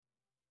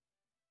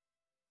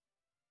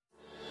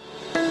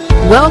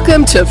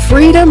Welcome to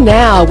Freedom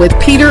Now with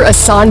Peter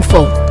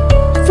Asonful.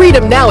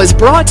 Freedom Now is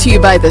brought to you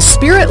by the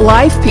Spirit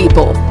Life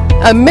People,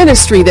 a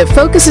ministry that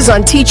focuses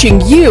on teaching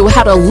you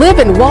how to live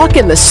and walk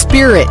in the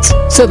Spirit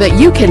so that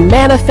you can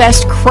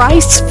manifest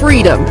Christ's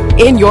freedom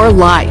in your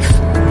life.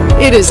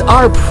 It is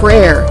our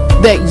prayer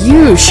that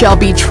you shall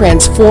be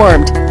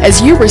transformed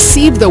as you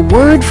receive the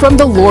word from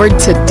the Lord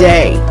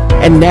today.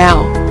 And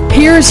now,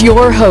 here's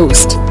your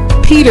host,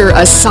 Peter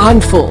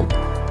Asonful.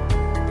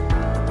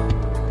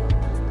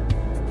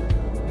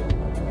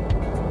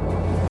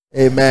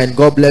 Amen.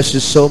 God bless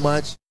you so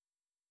much.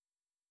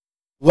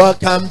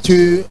 Welcome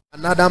to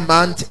another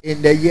month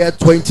in the year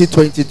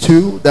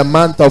 2022, the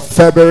month of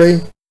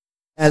February.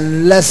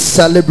 And let's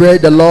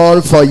celebrate the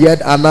Lord for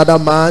yet another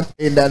month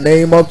in the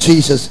name of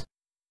Jesus.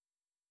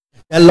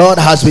 The Lord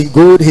has been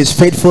good. His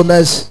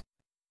faithfulness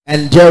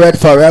endureth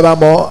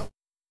forevermore.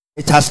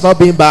 It has not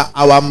been by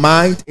our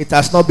might. It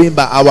has not been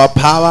by our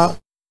power.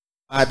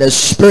 By the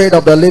Spirit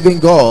of the living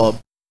God,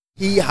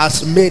 He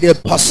has made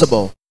it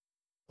possible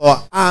for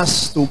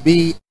us to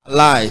be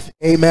alive.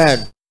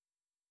 Amen.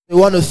 We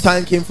want to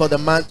thank Him for the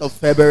month of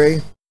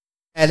February.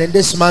 And in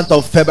this month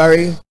of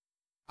February,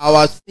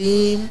 our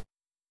theme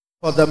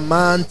for the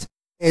month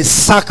is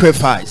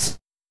sacrifice.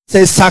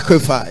 Say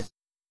sacrifice.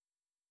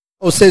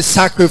 Oh, say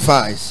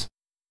sacrifice.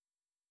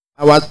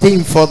 Our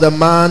theme for the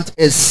month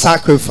is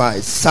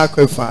sacrifice.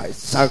 Sacrifice.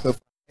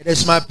 Sacrifice. It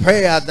is my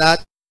prayer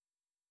that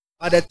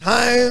by the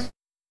time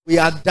we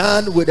are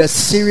done with a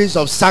series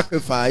of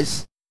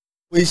sacrifice,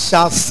 we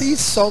shall see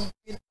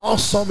something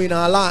awesome in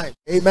our life.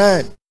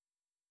 Amen.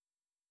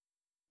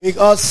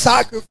 Because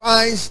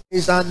sacrifice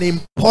is an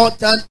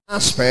important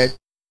aspect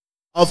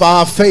of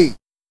our faith.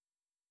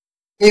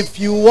 If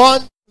you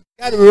want to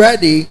get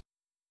ready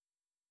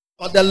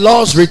for the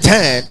Lord's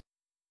return,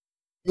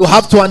 you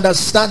have to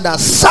understand that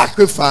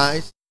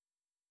sacrifice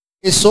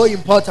is so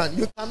important.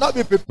 You cannot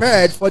be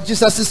prepared for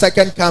Jesus'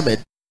 second coming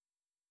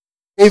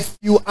if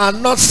you are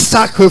not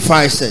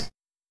sacrificing.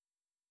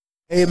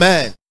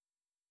 Amen.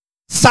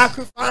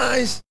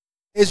 Sacrifice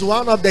is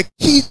one of the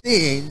key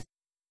things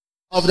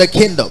of the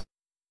kingdom.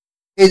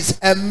 It's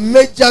a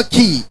major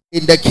key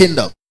in the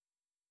kingdom.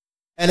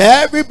 And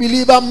every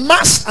believer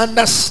must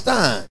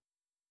understand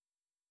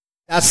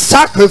that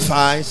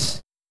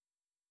sacrifice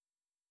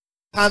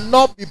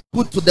cannot be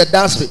put to the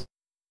dustbin.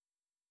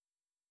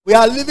 We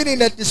are living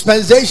in a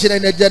dispensation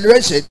and a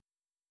generation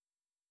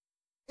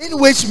in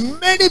which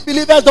many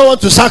believers don't want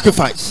to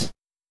sacrifice,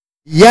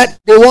 yet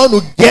they want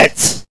to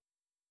get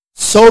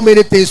so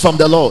many things from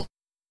the Lord.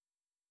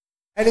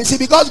 And you see,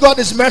 because God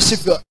is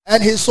merciful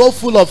and He's so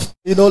full of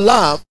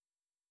love,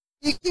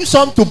 He keeps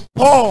on to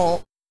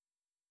pour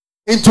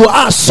into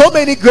us so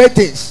many great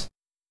things.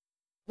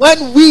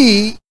 When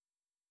we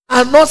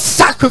are not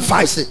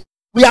sacrificing,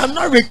 we are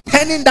not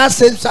returning that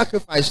same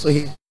sacrifice to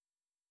Him.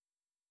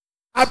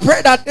 I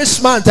pray that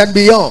this month and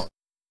beyond,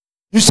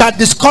 you shall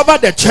discover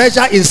the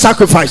treasure in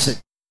sacrificing,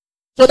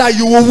 so that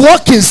you will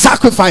walk in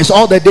sacrifice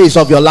all the days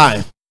of your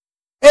life.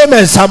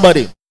 Amen,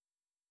 somebody.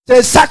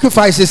 Say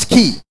sacrifice is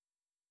key.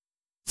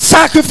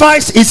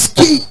 Sacrifice is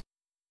key.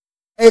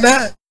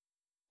 Amen.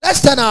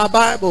 Let's turn our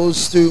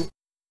Bibles to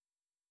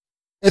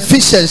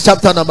Ephesians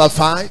chapter number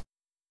 5.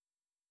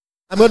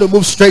 I'm going to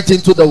move straight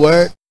into the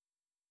word.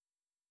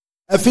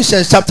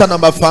 Ephesians chapter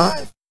number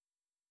 5.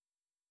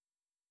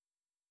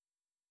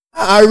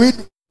 I read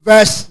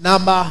verse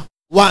number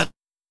 1.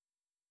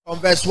 From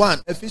verse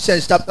 1.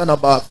 Ephesians chapter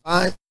number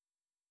 5.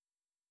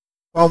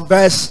 From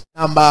verse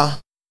number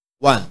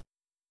 1.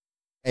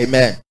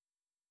 Amen.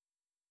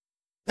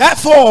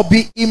 Therefore,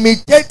 be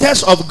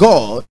imitators of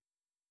God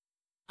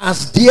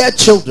as dear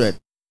children,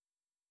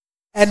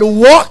 and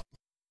walk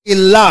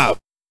in love,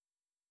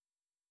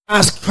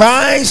 as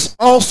Christ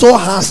also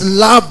has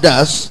loved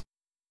us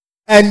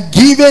and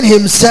given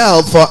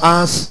Himself for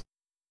us,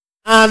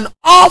 an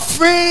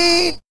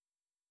offering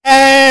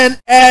and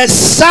a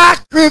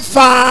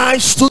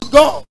sacrifice to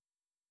God,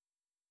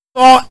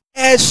 for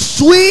a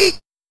sweet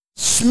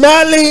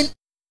smelling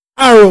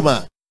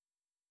aroma.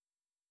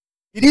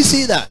 Did you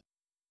see that?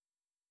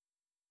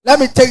 Let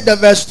me take the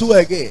verse 2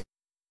 again.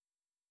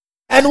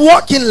 And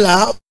walk in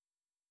love,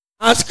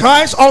 as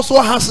Christ also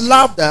has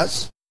loved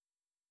us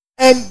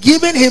and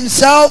given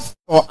Himself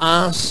for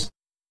us,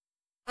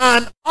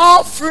 an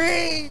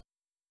offering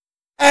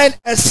and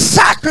a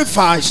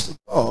sacrifice to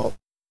God,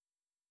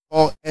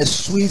 for a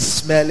sweet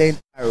smelling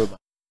aroma.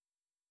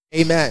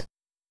 Amen.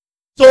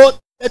 So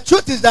the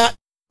truth is that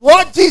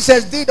what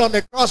Jesus did on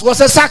the cross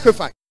was a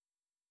sacrifice.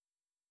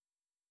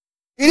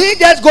 He didn't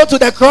just go to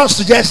the cross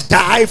to just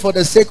die for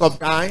the sake of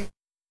dying.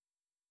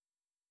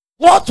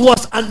 What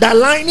was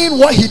underlining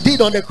what He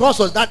did on the cross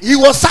was that He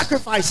was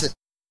sacrificing.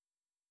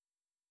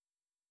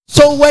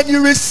 So when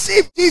you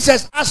receive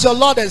Jesus as your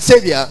Lord and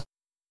Savior,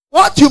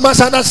 what you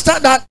must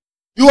understand that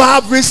you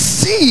have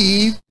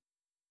received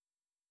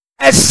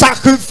a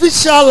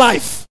sacrificial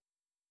life.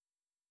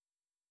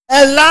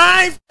 A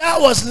life that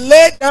was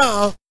laid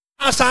down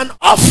as an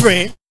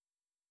offering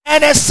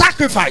and a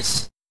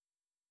sacrifice.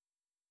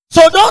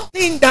 So don't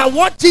think that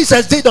what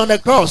Jesus did on the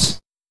cross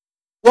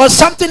was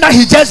something that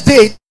he just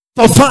did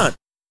for fun.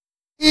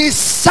 He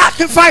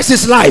sacrificed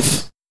his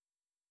life.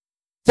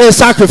 Say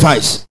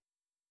sacrifice.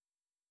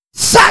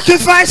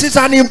 Sacrifice is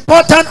an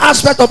important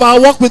aspect of our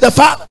walk with the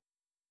Father.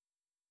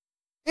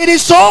 It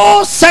is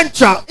so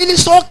central. It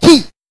is so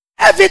key.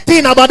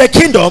 Everything about the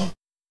kingdom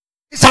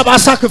is about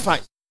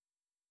sacrifice.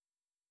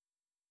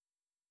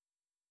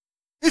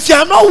 If you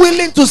are not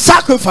willing to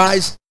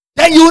sacrifice,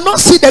 then you will not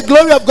see the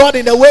glory of God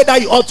in the way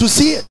that you ought to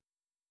see it.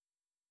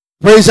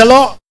 Praise the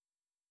Lord.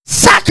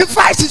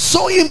 Sacrifice is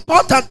so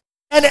important,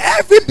 and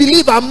every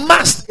believer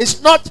must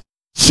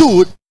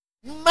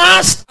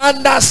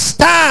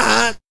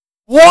understand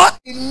what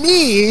it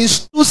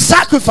means to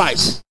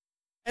sacrifice.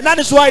 And that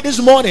is why this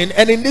morning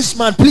and in this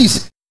month,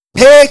 please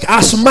take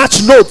as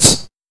much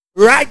notes,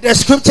 write the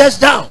scriptures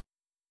down,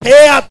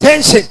 pay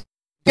attention,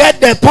 get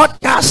the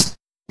podcast,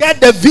 get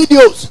the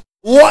videos,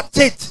 watch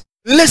it,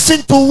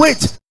 listen to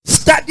it,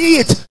 study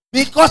it,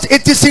 because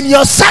it is in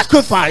your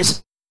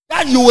sacrifice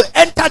that you will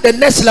enter the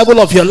next level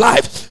of your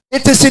life.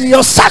 It is in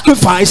your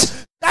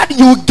sacrifice that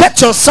you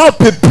get yourself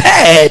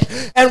prepared,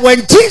 and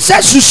when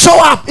Jesus should show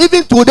up,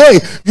 even today,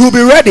 you'll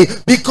be ready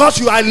because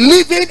you are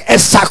living a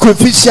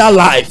sacrificial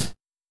life.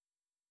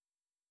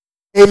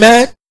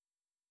 Amen.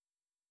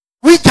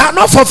 We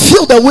cannot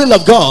fulfill the will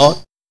of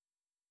God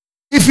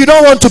if you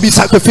don't want to be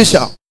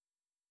sacrificial.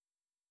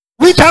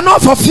 We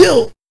cannot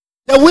fulfill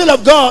the will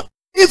of God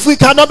if we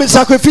cannot be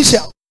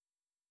sacrificial.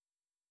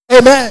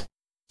 Amen.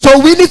 So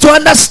we need to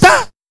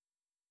understand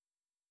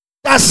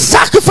that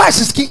sacrifice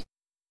is key.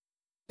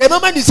 The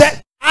moment he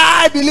said,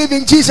 I believe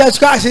in Jesus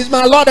Christ, he's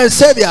my Lord and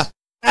Savior,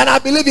 and I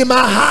believe in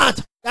my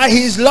heart that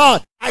he is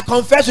Lord, I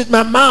confess with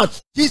my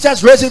mouth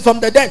Jesus raised him from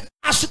the dead.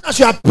 As soon as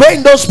you are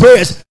praying those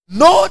prayers,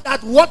 know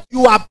that what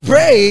you are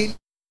praying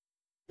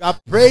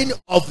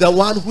of the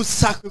one who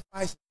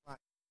sacrificed life.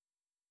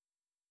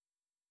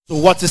 So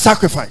what's a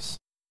sacrifice?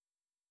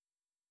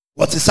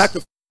 What's a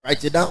sacrifice?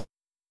 Write it down.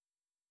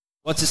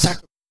 What's a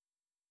sacrifice?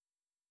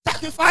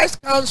 Sacrifice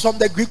comes from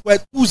the Greek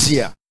word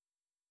thusia.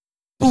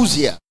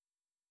 Thusia.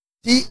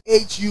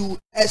 Thusia.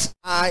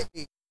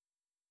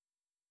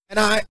 And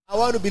I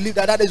want to believe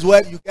that is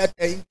where you get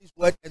the English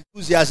word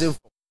enthusiasm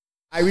from.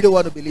 I really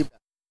want to believe that.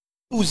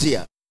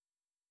 Thusia.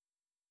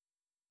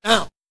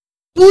 Now,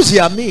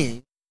 thusia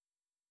means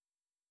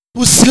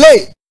to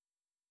slay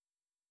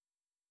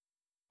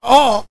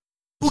or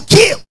to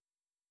kill.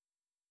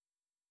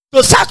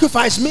 So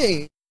sacrifice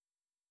means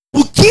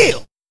to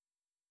kill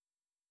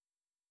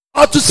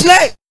or to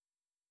slay.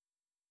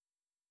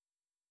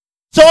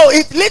 So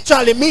it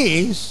literally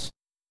means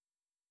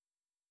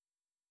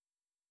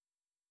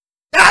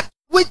that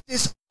which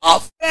is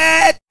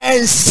offered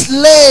and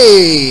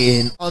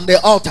slain on the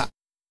altar.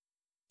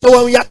 So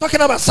when we are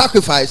talking about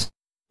sacrifice,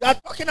 we are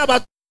talking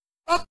about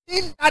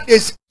something that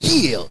is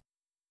killed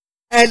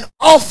and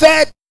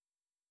offered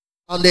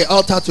on the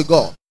altar to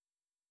God.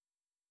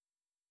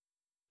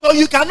 So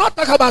you cannot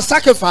talk about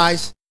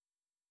sacrifice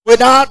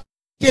without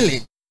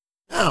killing.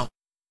 Now,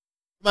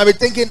 you might be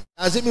thinking,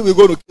 as if we're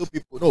going to kill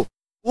people. No.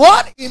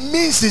 What it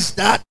means is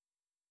that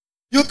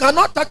you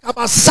cannot talk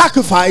about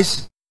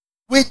sacrifice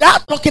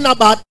without talking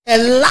about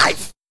a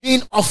life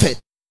being offered.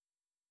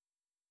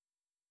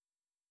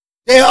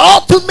 The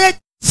ultimate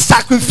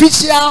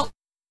sacrificial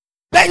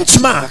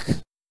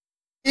benchmark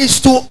is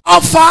to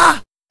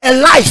offer a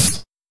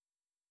life.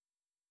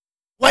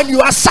 When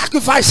you are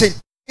sacrificing,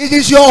 it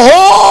is your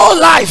whole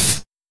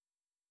life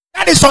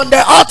that is on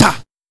the altar.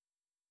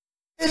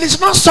 It is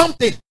not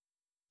something.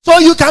 So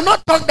you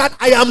cannot talk that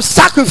I am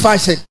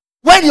sacrificing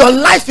when your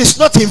life is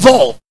not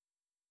involved.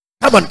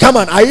 Come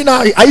on. Are you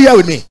here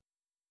with me?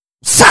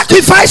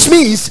 Sacrifice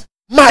means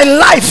my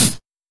life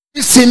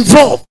is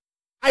involved.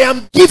 I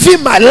am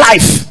giving my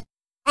life.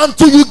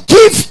 Until you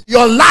give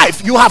your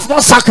life, you have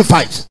not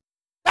sacrificed.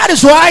 That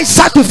is why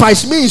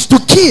sacrifice means to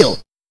kill.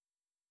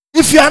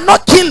 If you are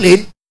not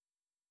killing,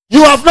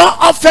 you have not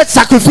offered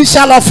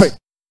sacrificial offering.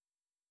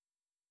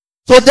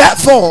 So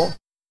therefore,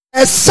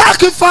 a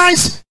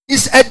sacrifice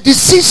is a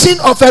decision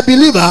of a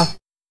believer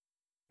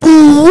to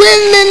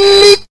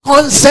willingly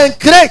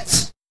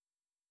consecrate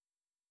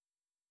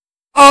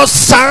or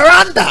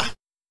surrender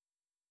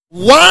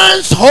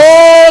one's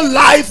whole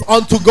life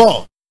unto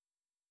God.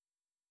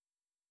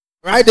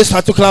 Write this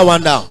particular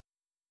one down.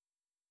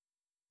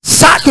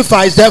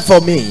 Sacrifice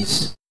therefore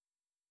means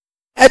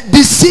a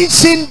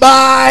decision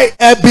by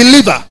a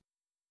believer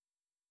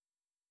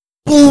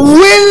to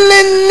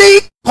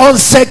willingly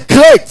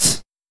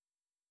consecrate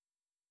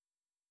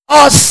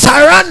or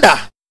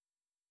surrender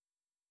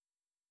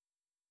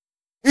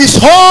his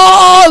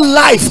whole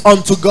life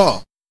unto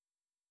God.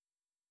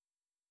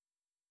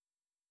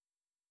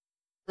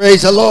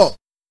 Praise the Lord.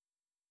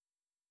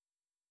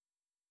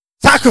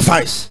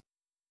 Sacrifice.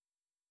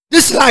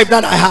 This life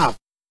that I have.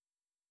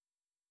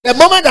 The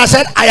moment I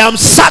said I am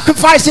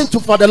sacrificing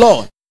for the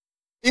Lord,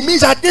 it means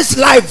that this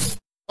life,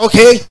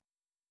 okay,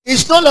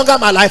 is no longer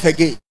my life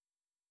again.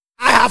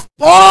 I have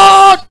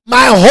poured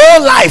my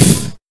whole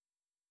life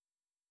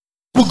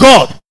to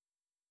God.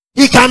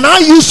 He can now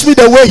use me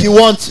the way he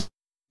wants.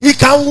 He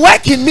can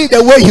work in me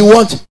the way he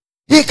wants.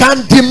 He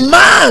can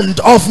demand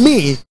of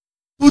me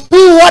to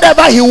do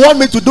whatever he wants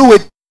me to do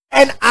it.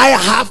 And I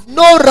have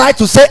no right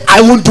to say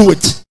I won't do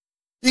it.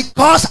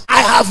 Because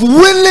I have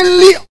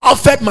willingly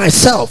offered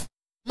myself,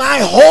 my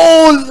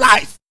whole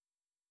life.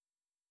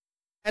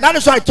 And that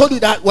is why I told you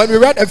that when we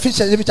read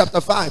Ephesians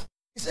chapter 5,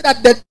 he said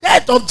that the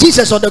death of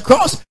Jesus on the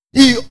cross,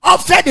 he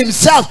offered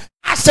himself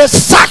as a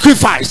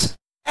sacrifice,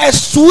 a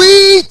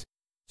sweet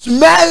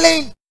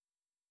smelling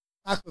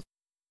sacrifice.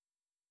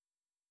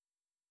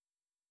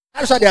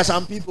 That's why there are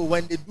some people,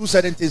 when they do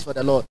certain things for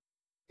the Lord,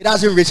 it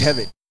doesn't reach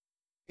heaven.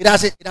 It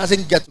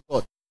doesn't get to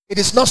God. It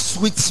is not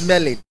sweet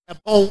smelling.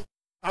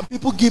 Some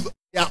people give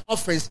their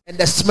offerings and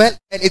the smell,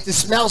 and it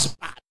smells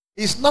bad.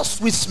 It's not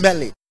sweet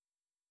smelling.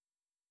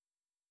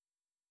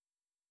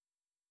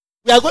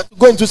 We are going to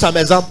go into some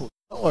examples.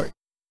 Don't worry.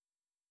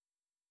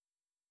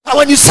 But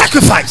when you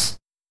sacrifice,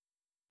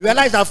 you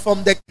realize that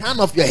from the crown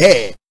of your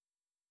hair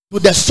to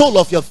the sole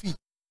of your feet,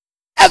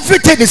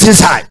 everything is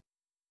inside.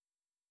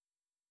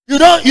 You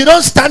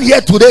don't stand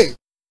here today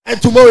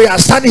and tomorrow you are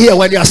standing here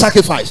when you are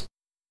sacrificed.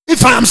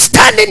 If I am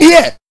standing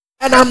here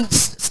and I'm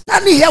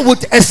standing here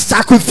with a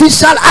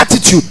sacrificial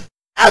attitude,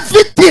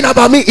 everything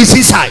about me is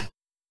inside.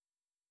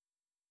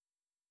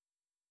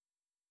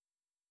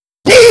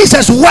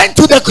 Jesus went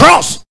to the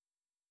cross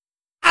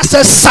as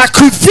a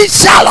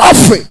sacrificial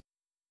offering.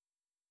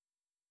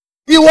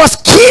 He was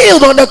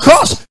killed on the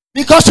cross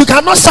because you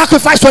cannot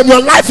sacrifice when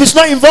your life is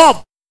not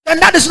involved. Then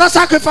that is not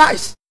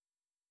sacrifice.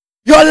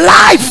 Your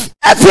life,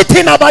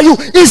 everything about you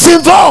is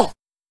involved.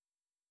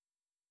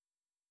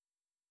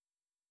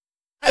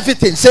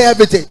 Everything. Say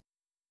everything.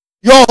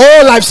 Your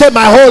whole life. Say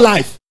my whole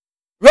life.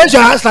 Raise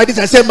your hands like this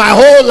and say my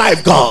whole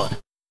life, God.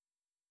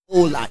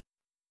 Whole life.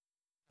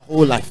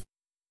 Whole life.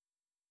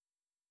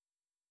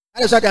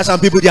 That is why there are some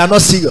people, they are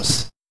not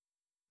serious.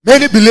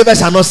 Many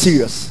believers are not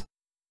serious.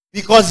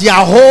 Because their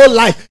whole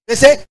life, they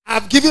say,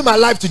 I've given my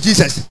life to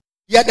Jesus.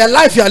 Yet the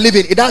life you are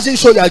living, it doesn't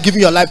show you are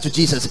giving your life to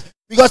Jesus.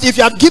 Because if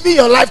you have given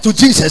your life to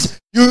Jesus,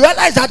 you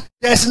realize that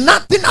there's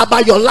nothing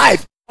about your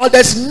life, or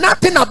there's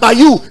nothing about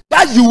you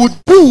that you would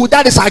do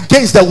that is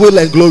against the will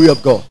and glory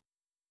of God.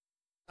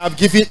 I've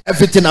given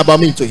everything about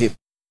me to him.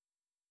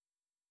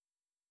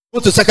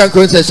 Go to 2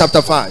 Corinthians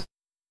chapter 5.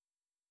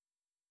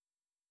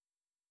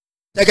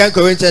 2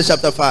 Corinthians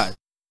chapter 5.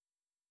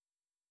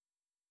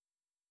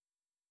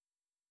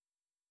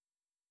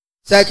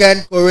 2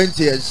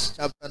 Corinthians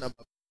chapter number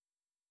 5.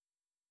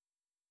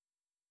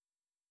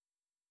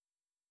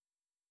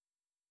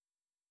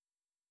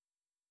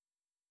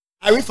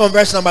 I read from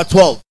verse number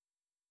 12.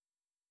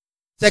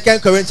 2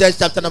 Corinthians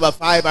chapter number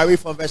 5. I read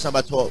from verse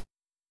number 12.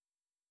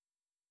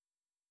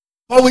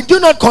 For we do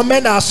not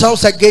commend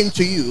ourselves again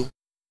to you,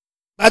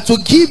 but to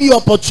give you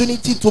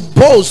opportunity to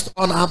boast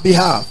on our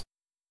behalf,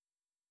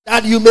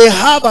 that you may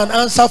have an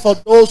answer for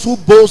those who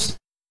boast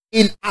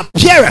in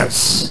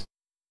appearance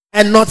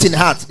and not in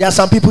heart. There are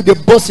some people, they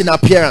boast in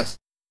appearance,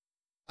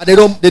 and they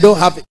don't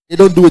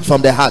do it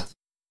from their heart.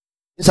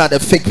 These are the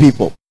fake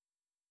people.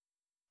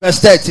 Verse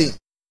 13.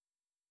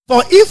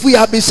 For if we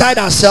are beside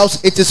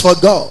ourselves, it is for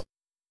God.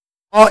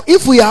 Or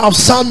if we are of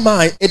sound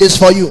mind, it is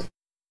for you.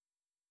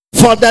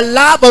 For the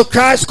love of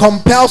Christ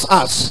compels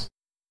us,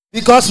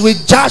 because we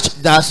judge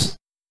thus,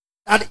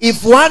 that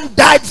if one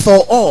died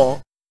for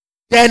all,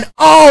 then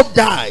all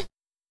died.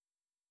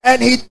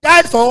 And he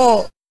died for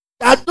all,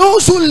 that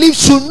those who live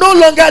should no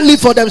longer live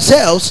for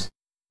themselves,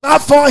 but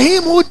for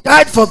him who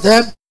died for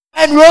them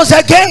and rose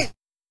again.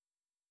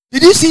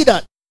 Did you see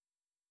that?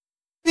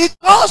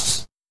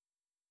 Because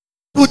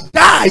to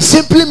die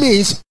simply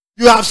means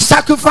you have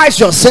sacrificed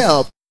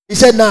yourself. He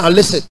said, now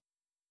listen,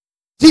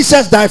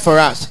 Jesus died for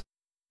us.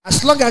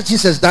 As long as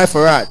Jesus died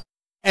for us,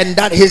 and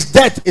that his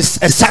death is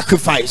a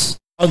sacrifice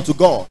unto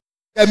God,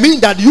 that means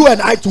that you and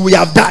I too, we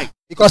have died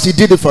because he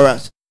did it for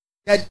us.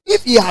 Then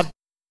if he had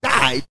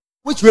died,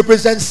 which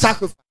represents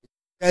sacrifice,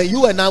 then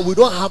you and I, we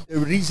don't have the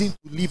reason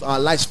to live our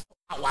lives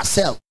for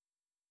ourselves.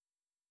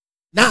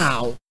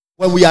 Now,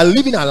 when we are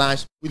living our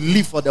lives, we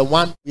live for the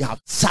one we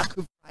have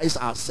sacrificed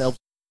ourselves.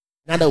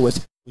 In other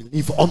words, we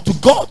live unto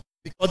God,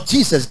 because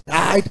Jesus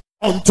died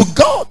unto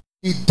God.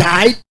 He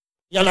died,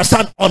 you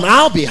understand, on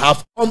our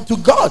behalf unto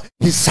God.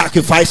 He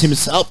sacrificed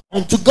himself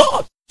unto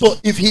God. So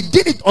if he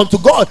did it unto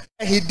God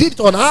and he did it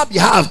on our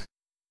behalf,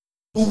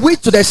 to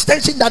the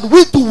extension that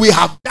we too we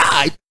have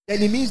died,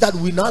 then it means that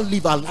we now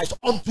live our lives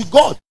unto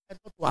God and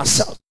not to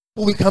ourselves.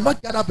 So we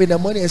cannot get up in the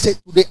morning and say,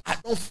 today I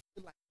don't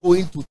feel like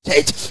going to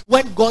church,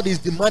 when God is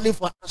demanding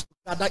for us to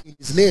gather in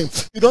his name.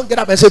 You don't get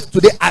up and say,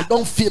 today I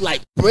don't feel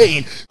like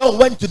praying. No,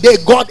 when today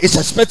God is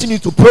expecting you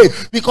to pray,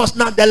 because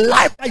now the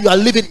life that you are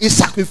living is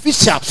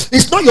sacrificial.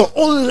 It's not your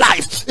own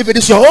life. If it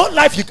is your own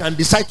life, you can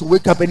decide to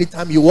wake up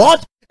anytime you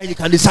want, and you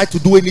can decide to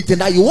do anything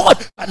that you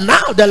want. But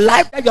now the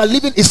life that you are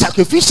living is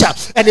sacrificial.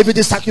 And if it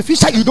is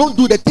sacrificial, you don't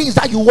do the things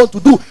that you want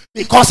to do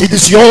because it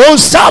is your own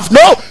self.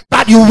 No,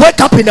 but you wake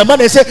up in the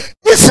morning and say,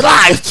 this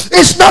life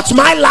is not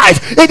my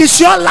life. It is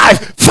your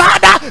life.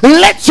 Father,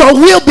 let your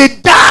will be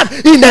done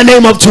in the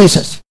name of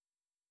Jesus.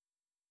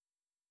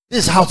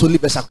 This is how to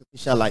live a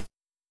sacrificial life.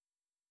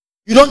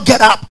 You don't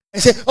get up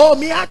and say, oh,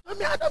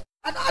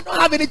 I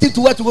don't have anything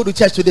to wear to go to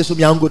church today, so I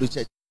don't go to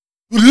church.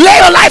 You lay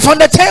your life on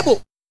the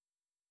table.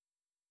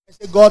 I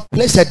say, God,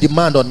 place a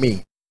demand on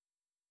me,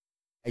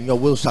 and your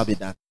will shall be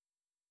done.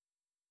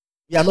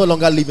 We are no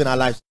longer living our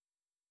lives.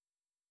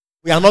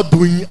 We are not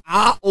doing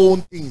our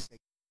own things.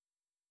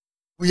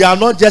 We are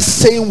not just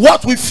saying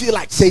what we feel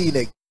like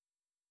saying.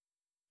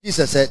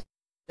 Jesus said,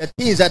 the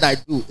things that I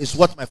do is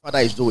what my Father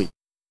is doing.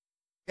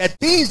 The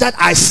things that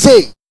I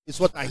say is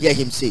what I hear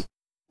him say.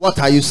 What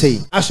are you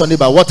saying? Ask your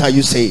neighbor, what are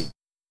you saying?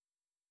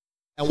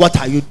 And what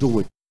are you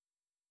doing?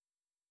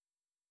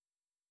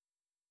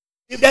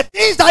 If the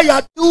things that you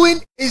are doing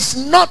is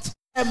not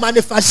a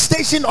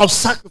manifestation of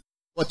sacrifice,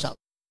 watch out.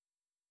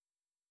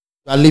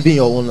 You are living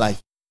your own life.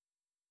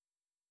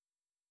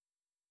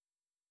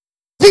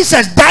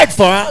 Jesus died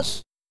for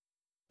us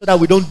so that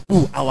we don't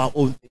do our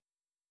own thing.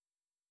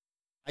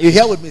 Are you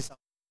here with me, sir?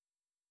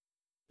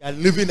 You are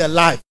living a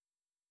life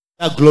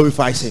that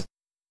glorifies him.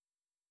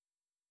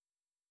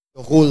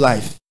 Your whole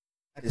life.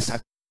 That is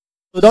sacrifice.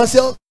 So don't say,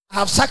 oh, I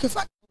have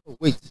sacrificed. Oh,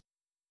 wait.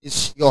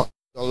 It's your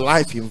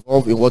life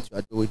involved in what you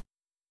are doing.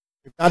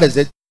 If that is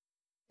it,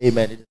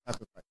 amen. It is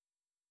sacrifice.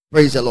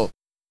 Praise the Lord.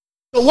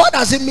 So what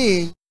does it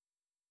mean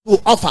to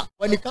offer?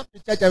 When you come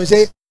to church and we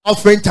say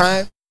offering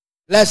time,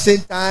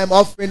 blessing time,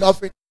 offering.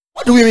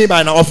 What do we mean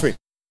by an offering?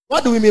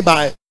 What do we mean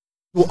by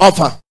to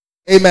offer?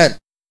 Amen.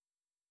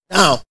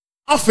 Now,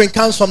 offering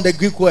comes from the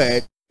Greek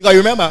word. Because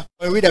remember,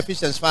 when we read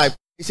Ephesians 5,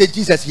 it said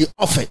Jesus, he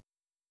offered.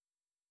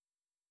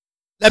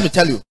 Let me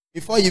tell you,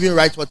 before you even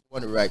write what you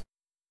want to write,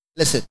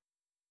 listen.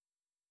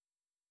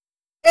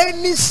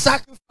 Any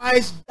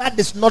sacrifice that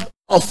is not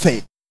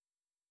offered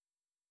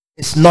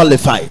is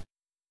nullified.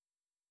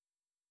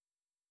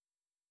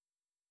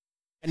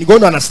 And you're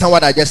going to understand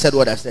what I just said,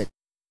 what I said.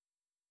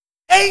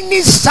 Any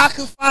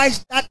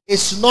sacrifice that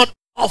is not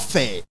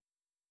offered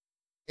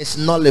is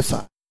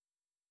nullified.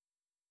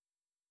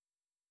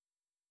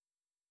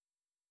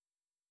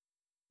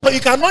 So you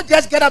cannot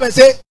just get up and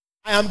say,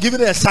 I am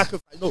giving a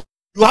sacrifice. No,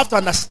 you have to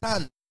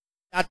understand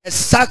that a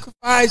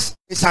sacrifice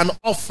is an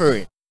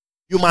offering.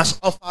 You must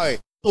offer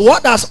it. So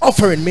what does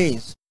offering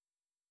means?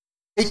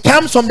 It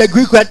comes from the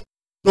Greek word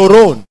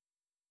doron.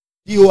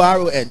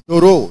 D-O-R-O-N.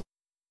 Doron.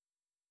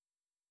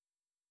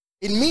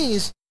 It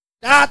means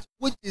that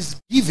which is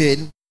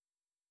given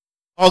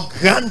or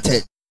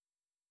granted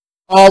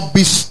or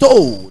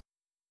bestowed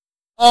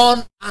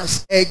on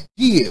as a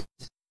gift.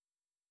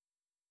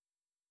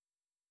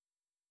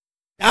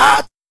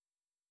 That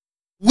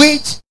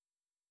which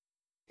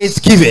is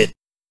given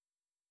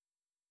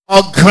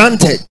or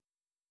granted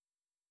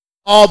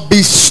or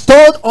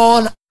bestowed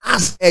on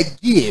as a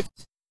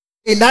gift.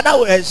 In other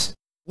words,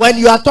 when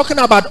you are talking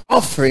about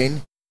offering,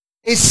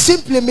 it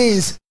simply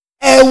means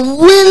a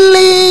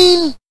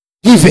willing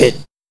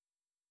giving.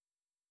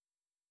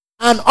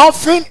 An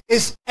offering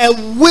is a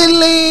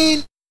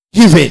willing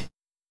giving.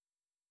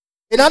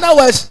 In other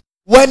words,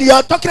 when you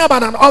are talking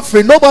about an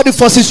offering, nobody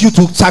forces you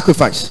to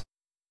sacrifice.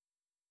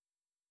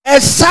 A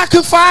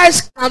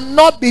sacrifice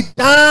cannot be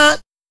done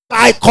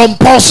by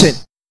compulsion.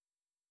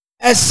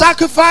 A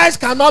sacrifice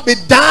cannot be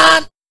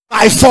done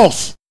by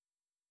force.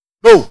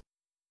 No.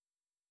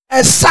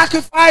 A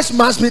sacrifice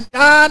must be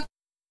done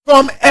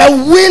from a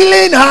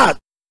willing heart.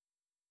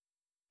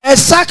 A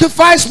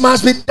sacrifice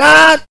must be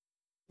done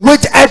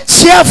with a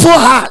cheerful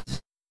heart.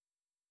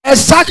 A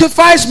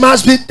sacrifice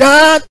must be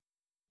done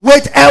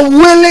with a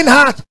willing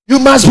heart. You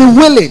must be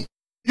willing.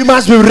 You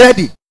must be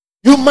ready.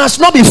 You must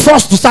not be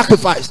forced to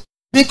sacrifice.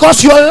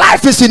 Because your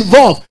life is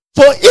involved.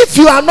 So if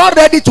you are not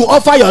ready to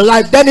offer your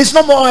life, then it's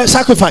no more a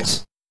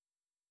sacrifice.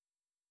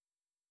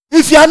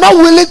 If you are not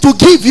willing to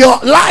give your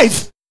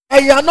life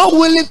and you are not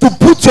willing to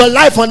put your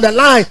life on the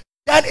line,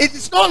 then it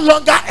is no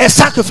longer a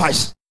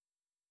sacrifice.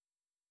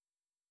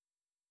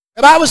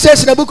 The Bible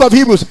says in the book of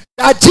Hebrews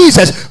that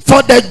Jesus,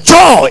 for the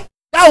joy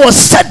that was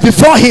set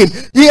before him,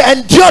 he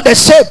endured the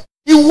shame.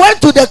 He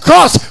went to the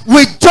cross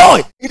with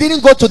joy. He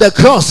didn't go to the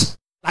cross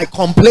like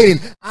complaining,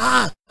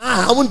 I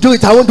won't do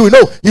it, I won't do it.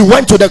 No, he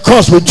went to the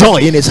cross with joy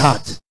in his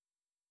heart.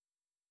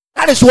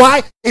 That is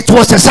why it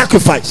was a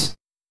sacrifice.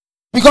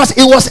 Because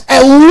it was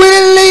a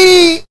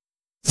willing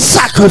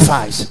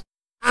sacrifice.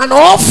 An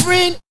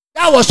offering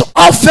that was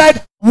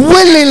offered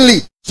willingly.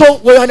 So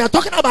when you're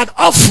talking about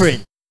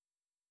offering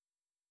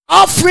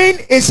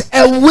is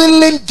a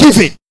willing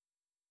giving.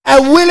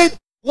 A willing,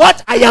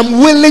 what I am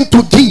willing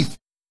to give.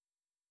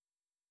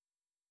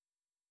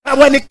 But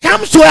when it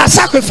comes to a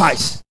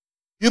sacrifice,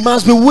 you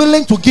must be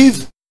willing to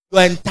give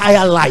your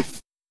entire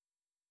life.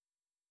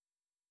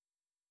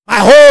 My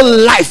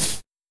whole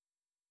life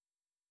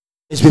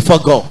is before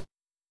God.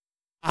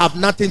 I have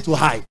nothing to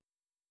hide.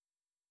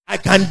 I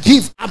can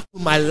give up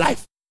to my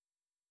life.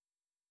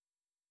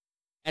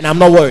 And I'm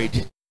not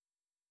worried.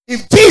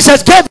 If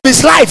Jesus gave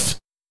his life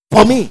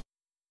for me,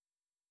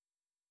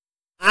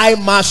 I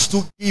must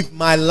to give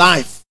my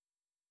life.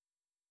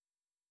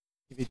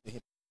 Give it to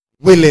him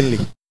willingly.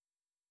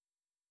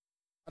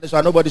 That is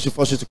why nobody should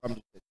force you to come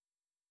to church.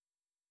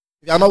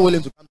 If you are not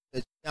willing to come to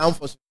church, I won't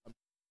force you to come.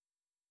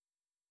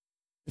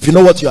 If you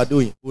know what you are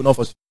doing, we will not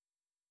force you.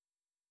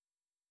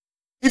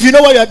 If you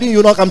know what you are doing, you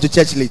will not come to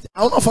church late.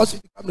 I will not force you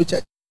to come to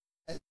church.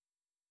 There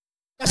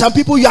are some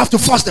people you have to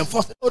force them.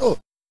 No.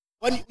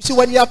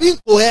 When you are being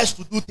coerced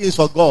to do things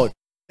for God,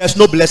 there's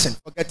no blessing.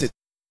 Forget it.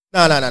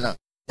 No.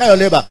 Tell your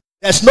neighbor,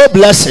 there's no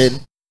blessing.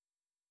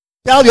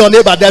 Tell your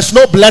neighbor, there's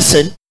no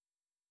blessing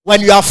when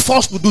you are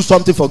forced to do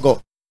something for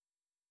God.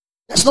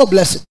 There's no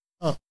blessing.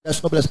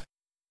 There's no blessing.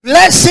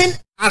 Blessing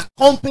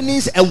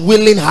accompanies a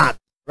willing heart.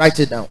 Write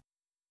it down.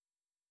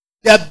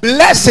 The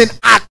blessing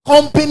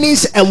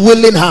accompanies a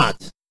willing heart.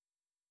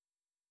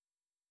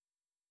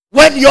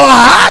 When your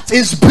heart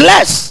is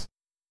blessed,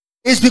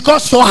 it's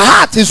because your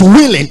heart is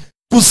willing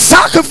to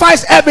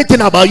sacrifice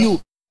everything about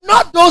you.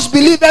 Not those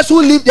believers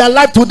who live their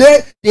life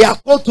today, they are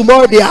cold,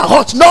 tomorrow they are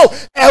hot. No,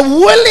 a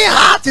willing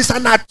heart is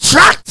an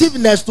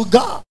attractiveness to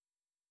God.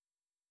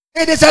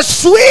 It is a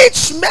sweet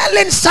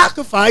smelling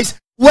sacrifice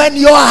when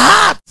your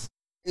heart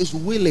is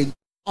willing to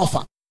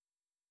offer.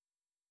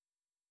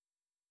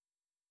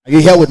 Are you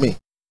here with me?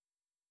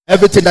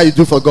 Everything that you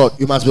do for God,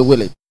 you must be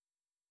willing.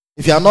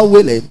 If you are not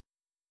willing,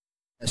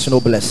 there's no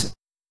blessing.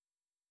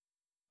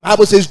 The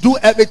Bible says, do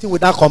everything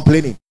without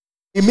complaining.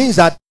 It means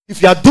that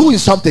if you are doing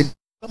something,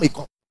 don't be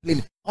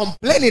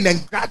complaining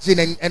and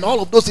grudging and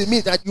all of those, it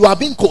means that you are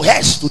being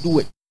coerced to do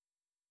it.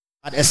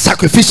 But a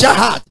sacrificial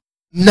heart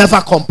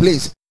never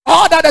complains.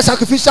 All that the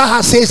sacrificial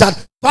heart says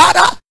that,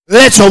 Father,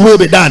 let your will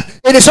be done.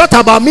 It is not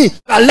about me,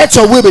 but let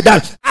your will be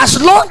done.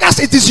 As long as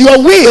it is your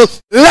will,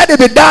 let it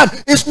be done.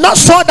 It's not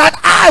so that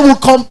I will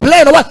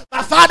complain, but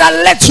Father,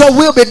 let your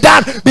will be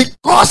done.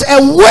 Because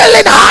a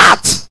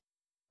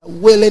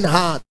willing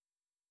heart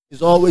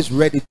is always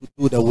ready to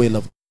do the will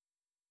of God.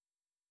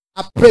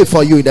 I pray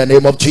for you in the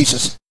name of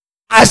Jesus.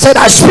 I said,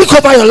 I speak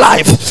over your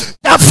life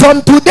that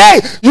from today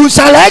you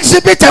shall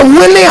exhibit a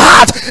willing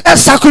heart, a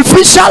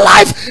sacrificial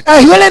life,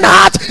 a willing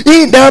heart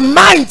in the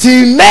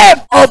mighty name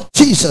of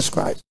Jesus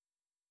Christ.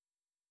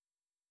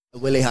 A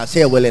willing heart.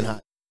 Say a willing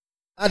heart.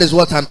 That is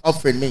what an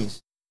offering means.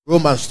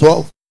 Romans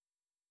 12.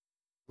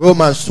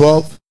 Romans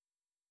 12.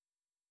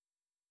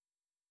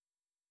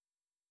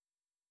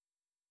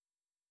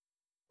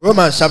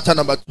 Romans chapter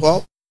number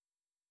 12.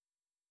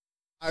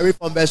 I read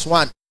from verse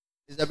 1.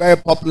 It's a very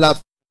popular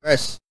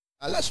verse.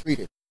 Let's read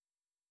it.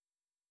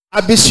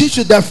 I beseech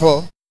you,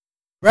 therefore,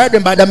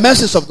 brethren, by the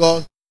mercies of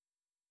God,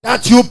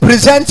 that you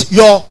present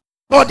your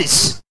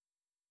bodies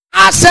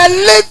as a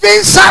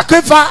living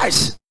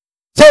sacrifice.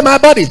 Say, my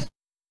body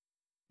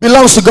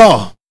belongs to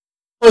God.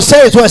 Oh,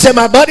 say it well. Say,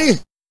 my body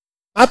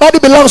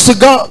belongs to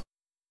God.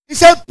 He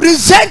said,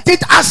 present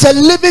it as a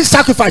living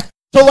sacrifice.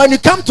 So when you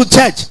come to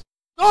church,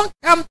 don't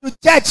come to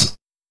church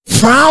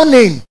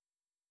frowning,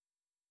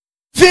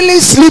 feeling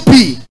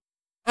sleepy.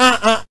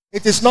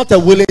 It is not a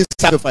willing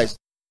sacrifice.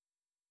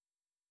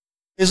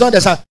 It's not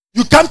the sacrifice.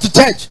 You come to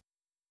church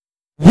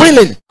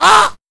willing.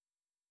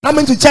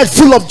 Coming to church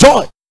full of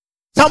joy.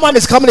 Someone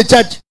is coming to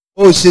church.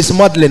 Oh, she's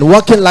modeling,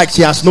 walking like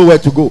she has nowhere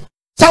to go.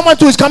 Someone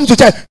too is coming to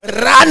church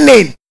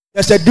running.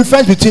 There's a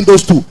difference between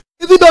those two.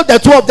 Even though the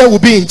two of them will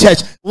be in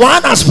church,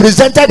 one has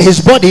presented his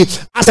body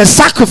as a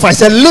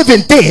sacrifice, a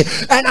living thing,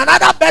 and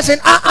another person,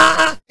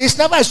 it's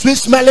never a sweet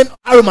smelling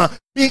aroma,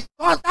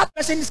 because that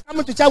person is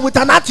coming to church with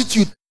an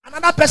attitude.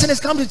 Another person is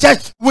coming to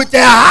church with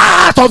a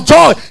heart of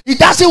joy. He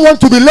doesn't want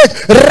to be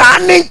late,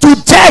 running to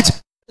church.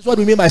 That's what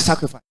we mean by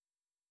sacrifice.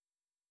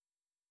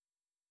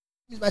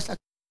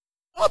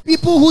 Not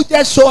people who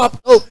just show up.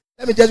 Oh,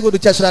 let me just go to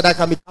church so that I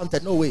can be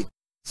counted. No way.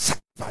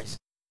 Sacrifice.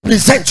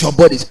 Present your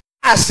bodies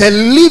as a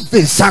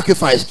living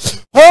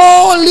sacrifice,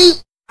 holy,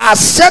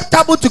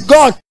 acceptable to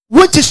God,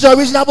 which is your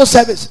reasonable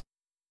service.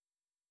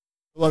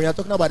 When we are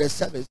talking about a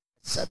service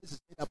is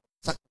made up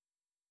of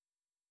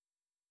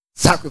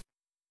sacrifice.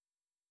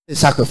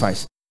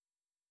 Sacrifice.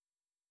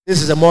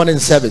 This is a morning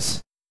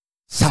service.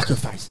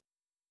 Sacrifice.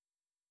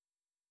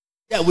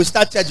 Yeah, we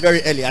start church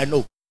very early, I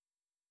know.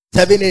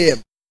 7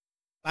 a.m.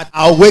 But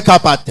I'll wake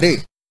up at 3.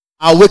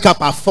 I'll wake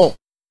up at 4.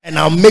 And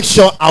I'll make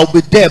sure I'll be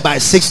there by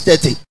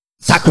 6:30.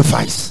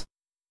 Sacrifice.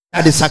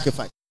 That is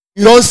sacrifice.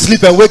 You don't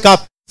sleep and wake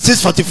up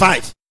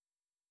 6:45.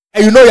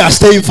 And you know you are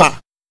staying far.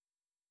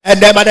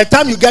 And then by the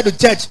time you get to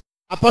church,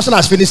 a person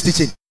has finished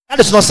teaching. That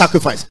is not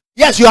sacrifice.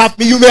 Yes, you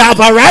may have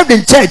arrived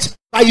in church,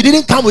 but you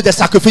didn't come with a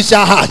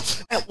sacrificial heart.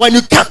 And when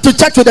you come to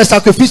church with a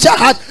sacrificial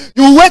heart,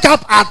 you wake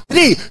up at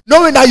 3,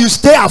 knowing that you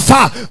stay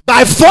afar.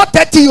 By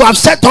 4:30, you have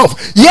set off.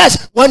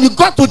 Yes, when you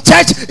got to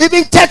church,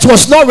 even church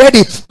was not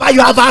ready, but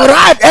you have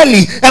arrived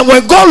early. And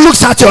when God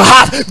looks at your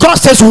heart, God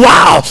says,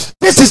 wow,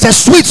 this is a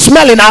sweet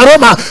smelling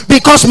aroma,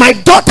 because my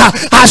daughter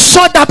has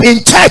showed up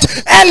in church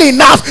early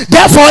enough.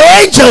 Therefore,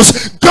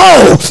 angels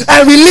go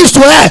and release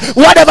to her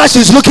whatever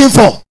she's looking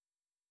for.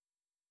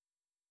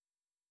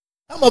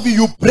 Some of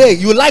you pray,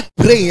 you like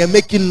praying and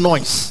making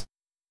noise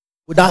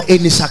without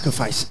any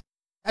sacrifice.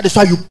 That is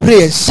why you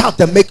pray and shout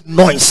and make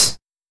noise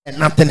and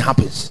nothing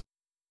happens.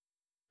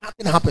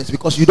 Nothing happens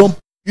because you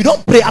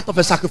don't pray out of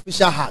a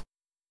sacrificial heart.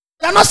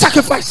 You are not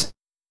sacrificing.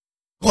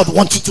 God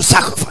wants you to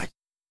sacrifice.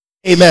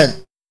 Amen.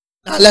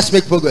 Now let's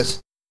make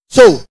progress.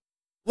 So,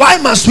 why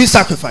must we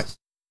sacrifice?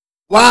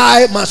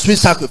 Why must we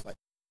sacrifice?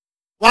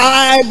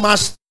 Why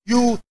must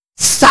you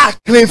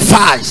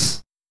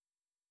sacrifice?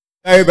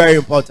 Very, very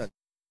important.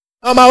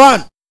 Number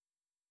one,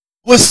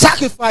 we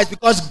sacrifice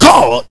because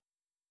God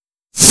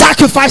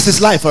sacrificed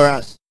his life for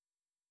us.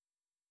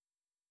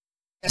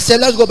 So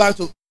let's go back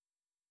to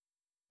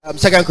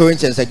 2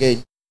 Corinthians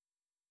again.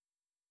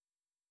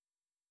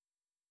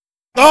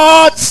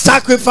 God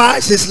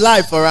sacrificed his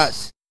life for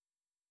us.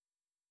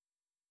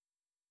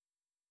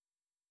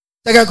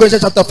 2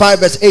 Corinthians chapter 5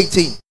 verse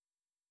 18.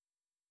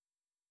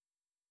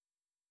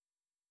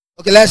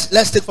 Okay,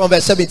 let's take from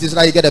verse 17 so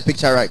that you get the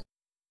picture right.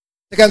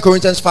 2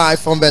 Corinthians 5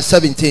 from verse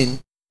 17.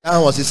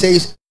 Downwards it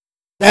says,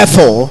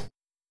 therefore,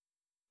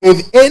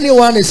 if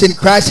anyone is in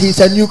Christ, he is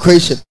a new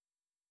creation.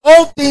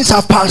 All things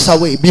have passed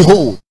away.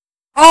 Behold,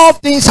 all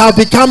things have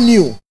become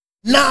new.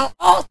 Now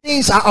all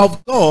things are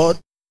of God,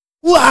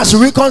 who has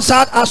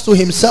reconciled us to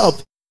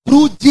himself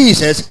through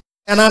Jesus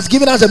and has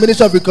given us a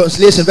ministry of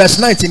reconciliation. Verse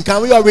 19.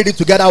 Can we all read it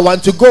together? One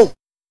to go.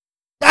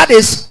 That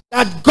is,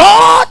 that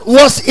God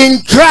was in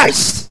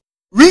Christ,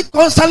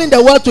 reconciling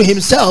the world to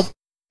himself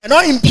and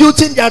not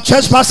imputing their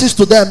trespasses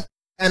to them,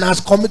 and has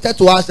committed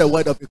to us the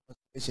word of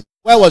reconciliation.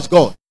 Where was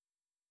God?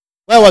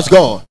 Where was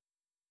God?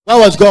 Where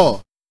was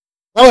God?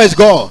 Where was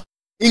God?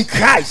 In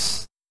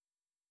Christ.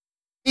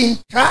 In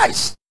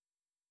Christ.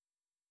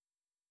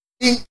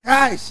 In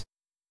Christ.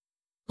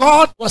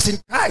 God was in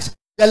Christ.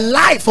 The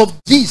life of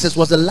Jesus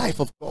was the life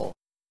of God.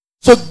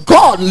 So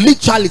God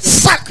literally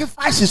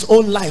sacrificed his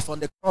own life on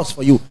the cross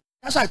for you.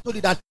 That's why I told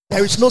you that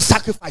there is no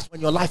sacrifice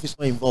when your life is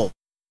not involved.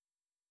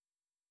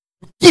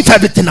 You give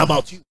everything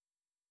about you.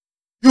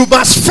 You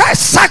must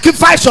first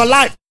sacrifice your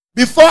life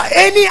before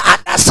any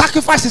other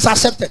sacrifice is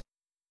accepted.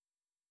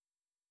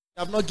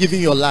 You have not given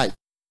your life,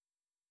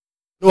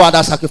 no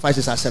other sacrifice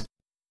is accepted.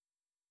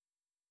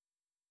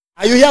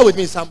 Are you here with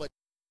me, somebody?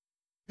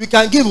 You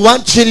can give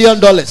 $1 trillion.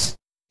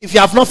 If you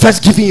have not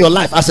first given your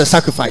life as a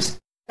sacrifice,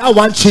 that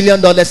 $1 trillion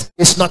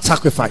is not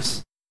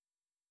sacrifice.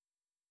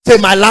 Say,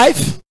 my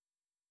life.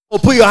 Or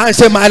put your hand and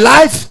say, my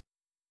life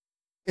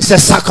is a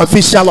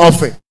sacrificial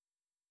offering.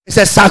 It's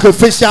a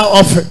sacrificial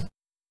offering.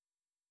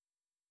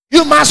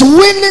 You must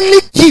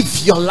willingly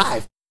give your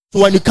life.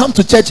 So when you come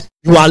to church,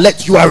 you are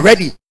led, you are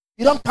ready.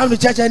 You don't come to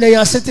church and then you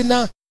are sitting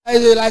down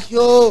and you're like,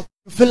 yo,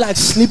 you feel like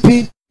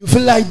sleeping, you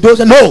feel like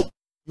dozing. No,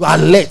 you are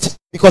led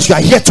because you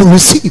are here to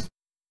receive.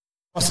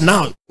 Because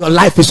now your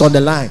life is on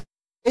the line.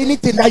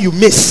 Anything that you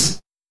miss,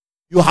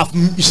 you have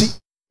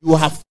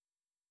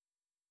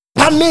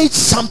damaged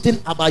something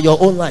about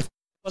your own life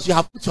because you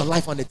have put your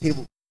life on the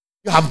table.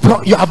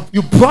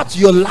 You brought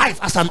your life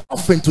as an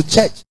offering to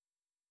church.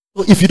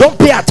 So if you don't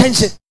pay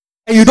attention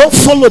and you don't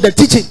follow the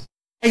teaching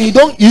and you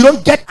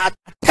don't get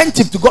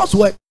attentive to God's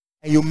word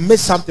and you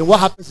miss something,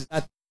 what happens is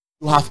that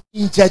you have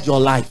injured your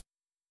life.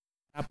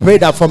 I pray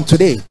that from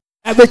today,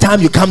 every time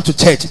you come to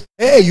church,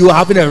 hey, you are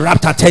having a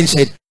rapt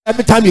attention.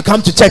 Every time you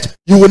come to church,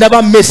 you will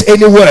never miss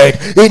any word.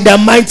 In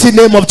the mighty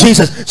name of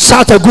Jesus,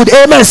 shout a good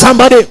amen,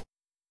 somebody.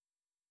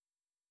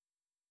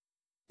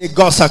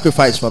 God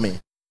sacrificed for me.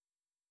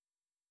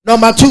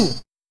 Number two,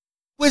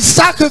 we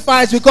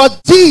sacrifice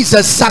because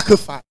Jesus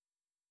sacrificed.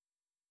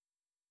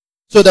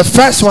 So the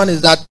first one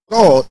is that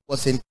God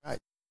was in Christ.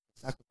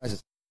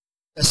 Sacrifices.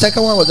 The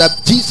second one was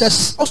that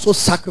Jesus also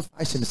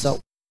sacrificed himself.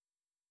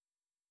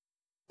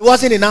 It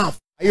wasn't enough.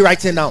 Are you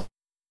writing down?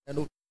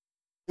 It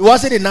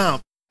wasn't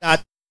enough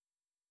that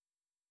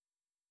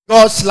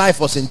God's life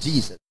was in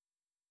Jesus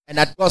and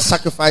that God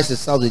sacrificed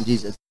himself in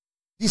Jesus.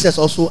 Jesus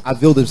also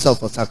availed himself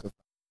for sacrifice.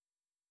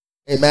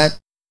 Amen.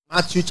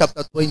 Matthew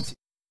chapter 20.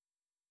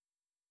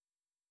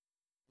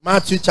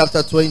 Matthew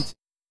chapter 20.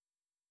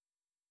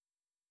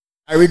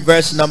 I read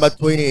verse number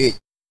 28.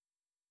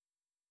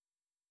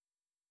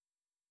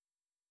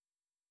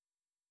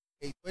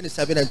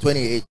 27 and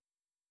 28.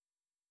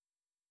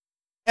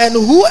 And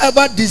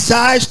whoever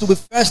desires to be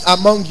first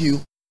among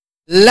you,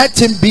 let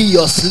him be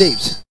your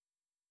slaves.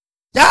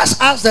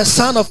 Just as the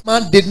Son of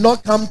Man did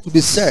not come to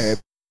be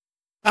served,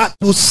 but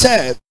to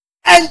serve,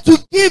 and to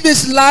give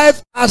his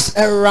life as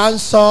a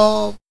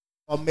ransom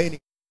for many.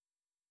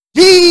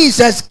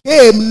 Jesus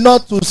came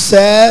not to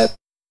serve,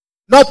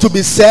 not to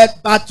be served,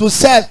 but to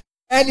serve.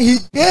 And he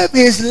gave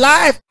his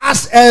life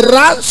as a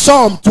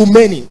ransom to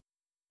many.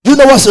 Do you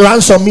know what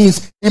ransom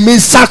means? It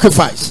means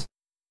sacrifice.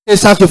 A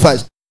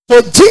sacrifice.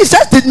 So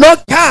Jesus did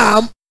not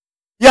come,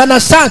 you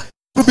understand,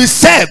 to be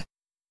served.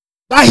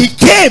 But he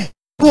came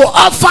to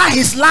offer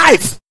his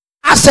life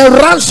as a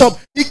ransom.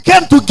 He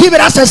came to give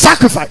it as a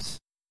sacrifice.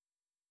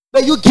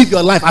 May you give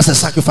your life as a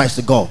sacrifice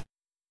to God.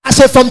 I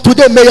say from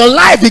today, may your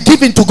life be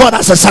given to God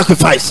as a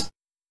sacrifice.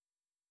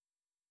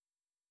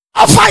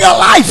 Offer your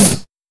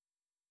life.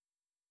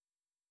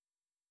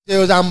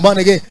 Say, I'm born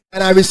again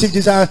and I received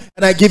Jesus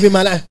and I give him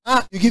my life.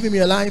 You give him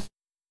your life?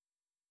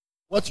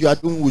 What you are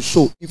doing will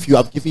show if you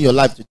have given your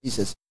life to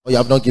Jesus or you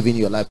have not given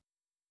your life.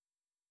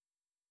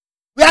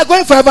 We are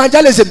going for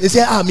evangelism. They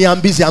say, me,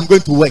 I'm busy. I'm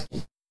going to work.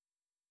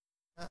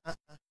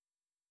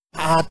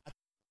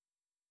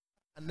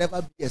 can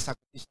never be a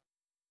sacrificial.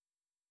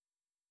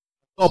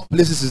 God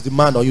places his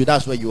demand on you,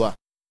 that's where you are.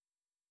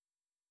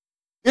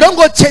 You don't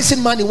go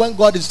chasing money when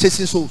God is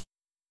chasing souls.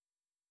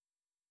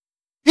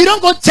 You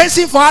don't go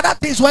chasing for other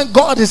things when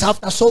God is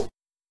after souls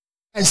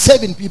and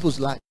saving people's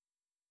lives.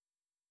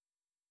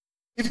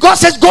 If God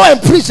says go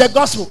and preach the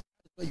gospel,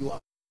 that's where you are.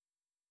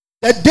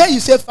 The day you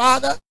say,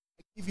 Father,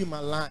 I give you my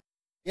life.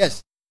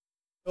 Yes.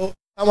 So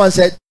someone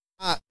said,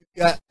 if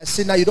you are a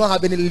sinner, you don't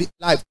have any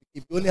life.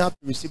 If you only have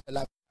to receive the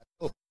life.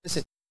 Oh,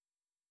 listen.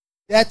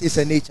 Death is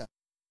a nature.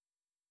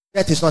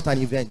 Death is not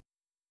an event.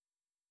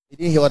 You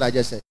didn't hear what I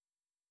just said.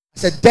 I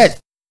said death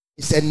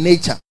is a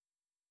nature.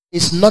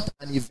 It's not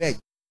an event.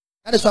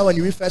 That is why when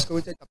you read 1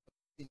 Corinthians chapter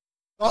 15,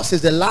 God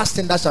says the last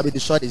thing that shall be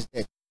destroyed is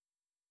death.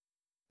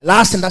 The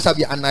last thing that shall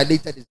be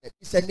annihilated is death.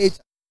 It's a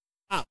nature.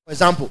 For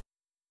example,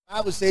 the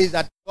Bible says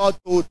that God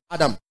told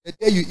Adam, the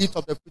day you eat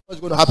of the fruit,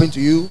 what's going to happen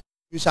to you?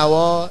 You shall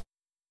what?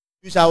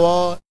 You shall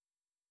what?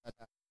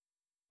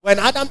 When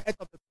Adam ate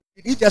of the fruit,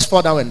 did he just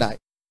fall down and die?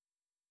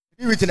 Did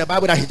he read in the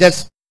Bible that he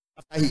just,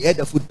 after he ate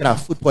the food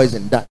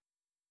poison, died?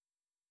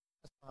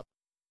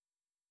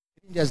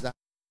 He didn't just die.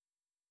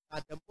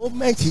 At the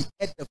moment he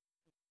ate the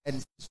food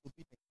and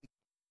disobeyed the king,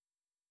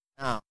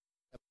 now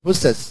the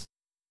process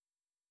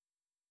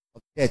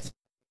of death,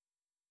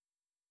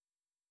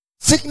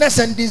 sickness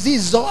and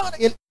disease,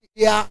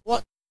 they are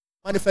what?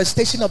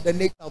 Manifestation of the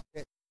nature of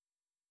death.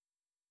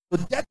 So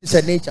death is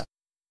a nature.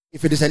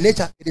 If it is a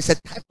nature, it is a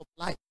type of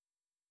life.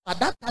 But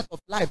that type of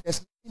life,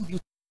 there's nothing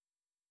beautiful.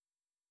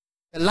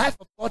 The life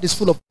of God is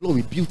full of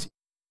glory, beauty.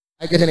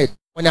 Are you getting it?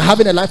 When you're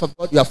having a life of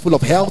God, you are full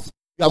of health,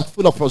 you are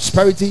full of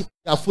prosperity,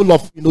 you are full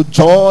of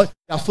joy, you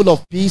are full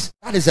of peace.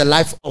 That is the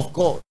life of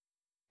God.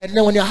 And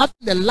then when you're having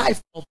the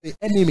life of the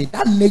enemy,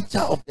 that nature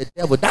of the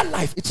devil, that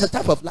life, it's a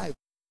type of life.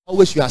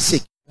 Always you are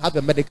sick. You have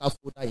a medical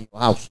folder in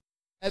your house.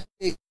 Every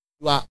day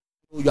you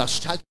are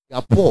struggling, you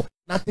are poor.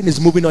 Nothing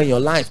is moving on in your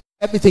life.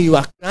 Everything you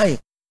are crying.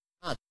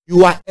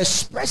 You are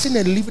expressing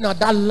and living out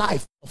that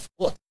life of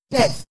what?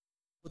 Death.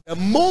 So the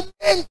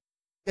moment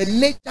the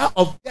nature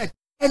of death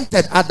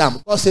entered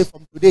Adam, God said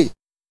from today,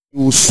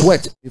 you will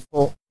sweat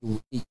before you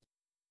will eat.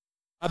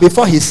 But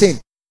before he sinned,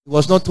 he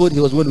was not told he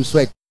was going to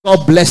sweat.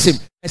 God bless him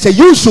and said,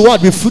 you should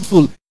what? Be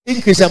fruitful,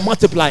 increase and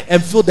multiply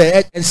and fill the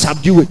earth and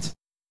subdue it.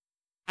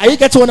 Are you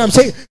getting what I'm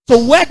saying?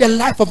 So where the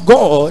life of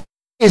God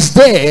is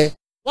there,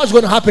 what's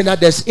going to happen?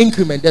 That there's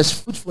increment, there's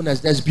fruitfulness,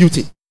 there's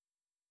beauty.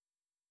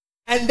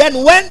 And then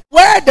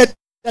where the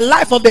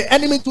life of the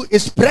enemy too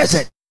is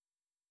present,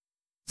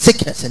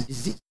 sickness and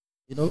disease,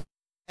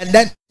 And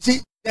then see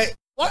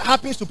what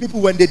happens to people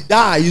when they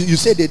die. You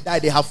say they die,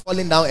 they have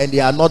fallen down, and they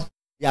are not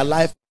their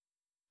life.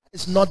 That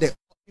is not the.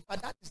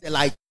 That is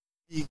the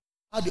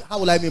how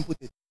will I even put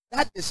it?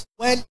 That is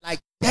when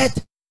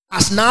death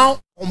has now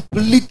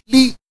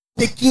completely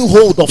taken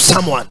hold of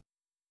someone.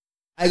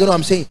 I know what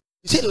I'm saying.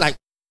 You see,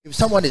 if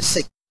someone is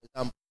sick, for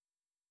example,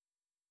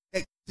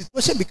 the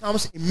situation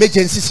becomes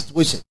emergency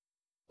situation.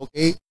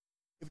 Okay,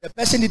 if the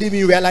person didn't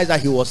even realize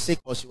that he was sick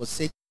or she was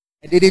sick,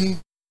 and they didn't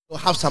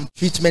have some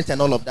treatment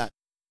and all of that,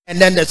 and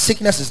then the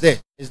sickness is there,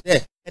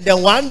 and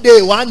then one day,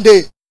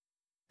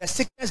 the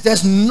sickness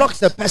just knocks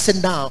the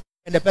person down,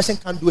 and the person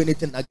can't do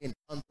anything again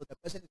until the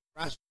person is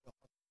crushed.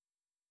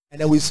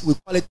 And then we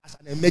call it as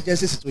an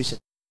emergency situation,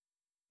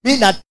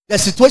 meaning that the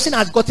situation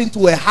has gotten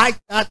to a height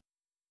that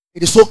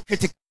it is so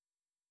critical.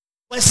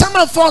 When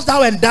someone falls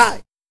down and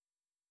dies,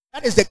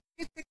 that is the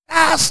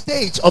critical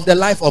stage of the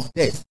life of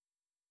death.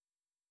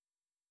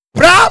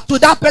 Prior to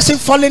that person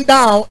falling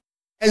down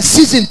and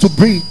ceasing to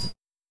breathe,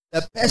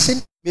 the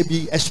person may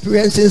be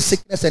experiencing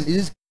sickness and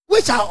disease,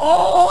 which are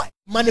all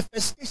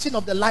manifestation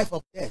of the life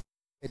of death,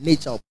 the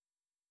nature of it.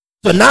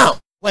 So now,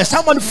 when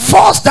someone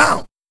falls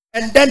down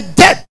and then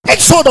death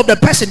takes hold of the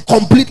person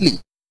completely,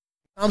 it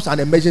becomes an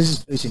emergency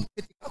situation,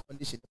 critical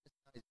condition.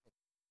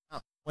 Now,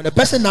 when the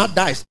person now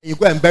dies and you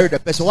go and bury the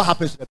person, what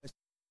happens to the person?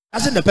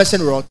 Doesn't the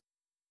person rot?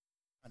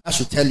 And that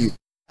should tell you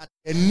that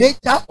the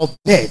nature of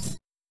death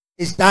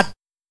is that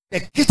the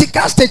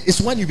critical state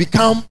is when you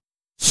become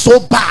so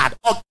bad,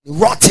 ugly,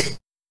 rotten.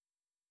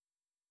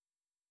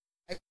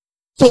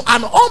 So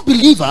an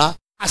unbeliever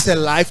has a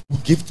life to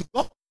give to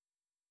God.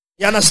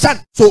 You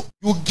understand? So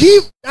you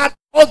give that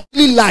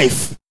ugly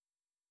life.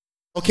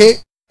 Okay?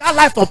 That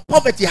life of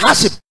poverty,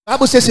 hardship. The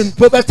Bible says in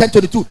Proverbs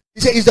 10:22,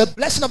 he said, it's the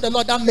blessing of the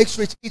Lord that makes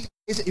rich.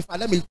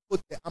 Let me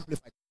quote the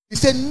Amplified. He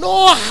said,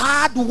 no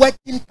hard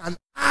working can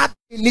add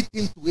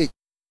anything to it.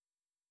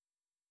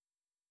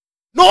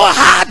 No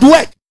hard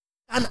work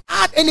can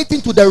add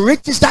anything to the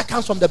riches that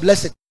comes from the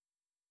blessing.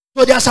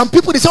 So there are some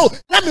people, they say, oh,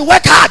 let me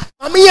work hard.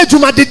 Let me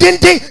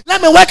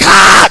work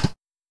hard.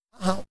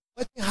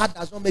 Working hard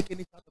does not make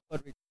any kind of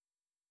God rich.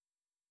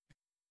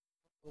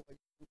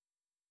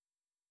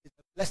 It's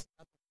a blessing.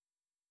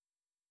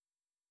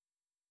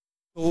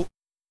 So,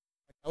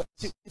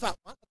 in fact,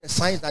 one of the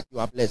signs that you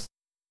are blessed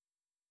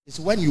is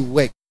when you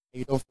work and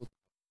you don't feel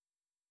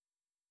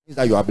it means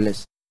that you are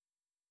blessed.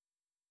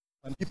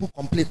 When people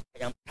complain,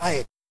 I am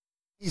tired,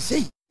 you say,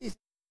 you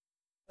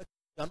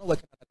are not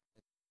working hard.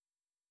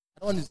 I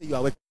don't want to say you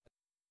are working hard.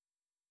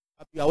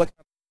 You are working.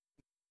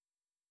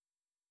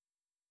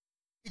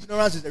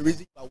 Ignorance is the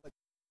reason you are working.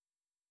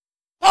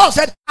 Paul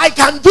said, I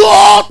can do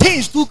all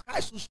things through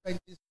Christ who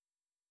strengthens me.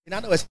 In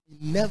other words, he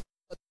never.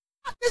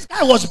 This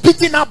guy was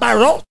beaten up by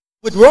rods,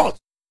 with rods.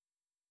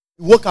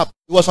 He woke up.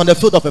 He was on the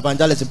field of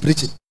evangelism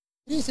preaching.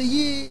 He didn't say,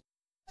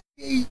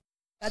 yeah,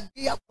 that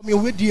day I'm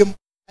coming with him.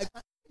 I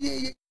can't,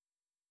 yeah.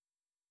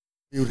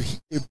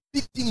 They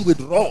beat him with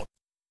rods.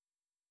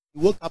 He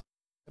woke up.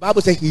 The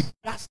Bible says he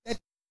dusted,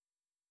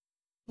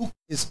 took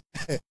his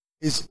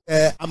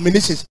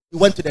ammunition. He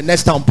went to the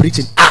next town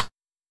preaching.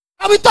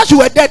 We thought you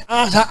were dead.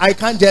 I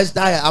can't just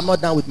die. I'm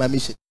not done with my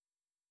mission.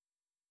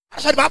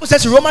 That's what the Bible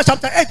says in Romans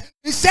chapter 8.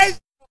 It says,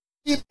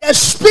 if the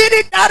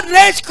spirit that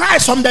raised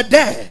Christ from the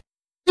dead,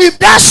 if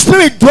that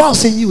spirit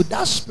dwells in you,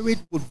 that spirit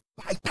will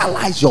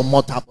vitalize your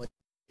mortal body.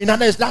 In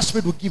other words, that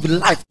spirit will give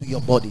life to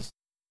your bodies.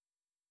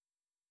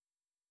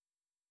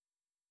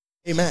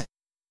 Amen.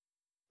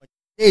 But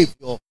gave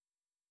your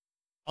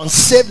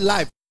unsaved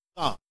life,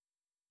 God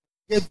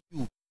gave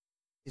you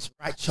his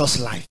righteous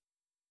life,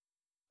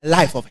 a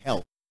life of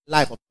health,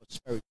 life of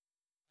prosperity.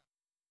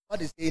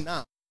 What is saying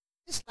now?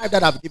 This life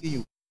that I've given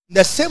you, in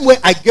the same way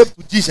I gave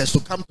to Jesus to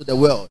come to the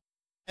world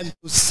and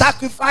to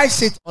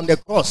sacrifice it on the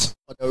cross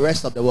for the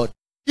rest of the world.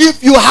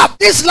 If you have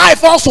this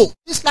life also,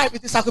 this life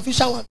is a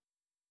sacrificial one.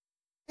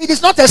 It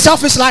is not a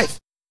selfish life.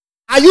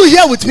 Are you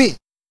here with me?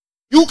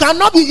 You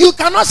cannot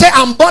say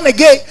I'm born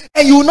again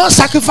and you will not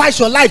sacrifice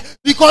your life,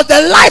 because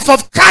the life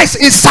of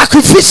Christ is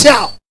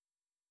sacrificial.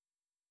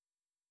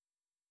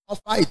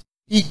 Offer it.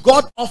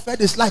 God offered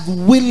his life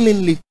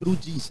willingly through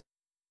Jesus.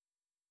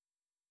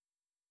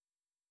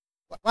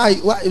 Why?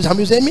 Some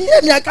people say, me,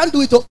 I can't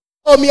do it.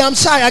 Oh, me, I'm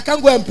shy. I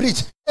can't go and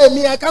preach. Hey,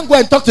 me, I can't go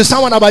and talk to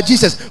someone about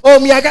Jesus. Oh,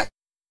 me, I can't.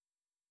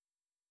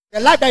 The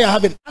life that you're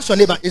having, ask your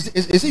neighbor, is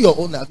it your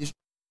own life?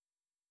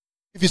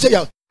 If you say,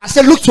 I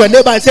say, look to a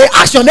neighbor and say,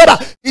 ask your neighbor,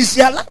 is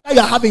your life that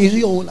you're having, is it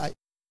your own life?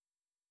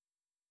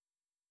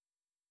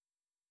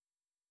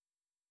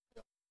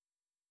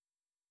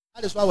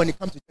 That is why when it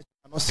comes to church, you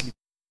cannot sleep.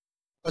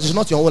 Because it's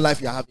not your own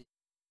life you're having.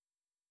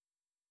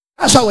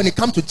 That's why when it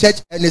comes to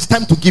church and it's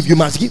time to give, you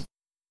must give.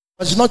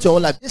 Because it's not your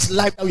own life. This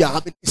life that we are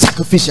having is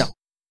sacrificial. I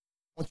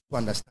want you to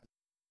understand.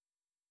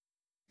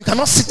 You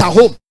cannot sit at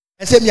home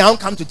and say, me, I don't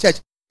come to church.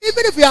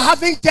 Even if you are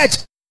having church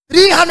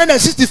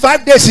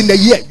 365 days in the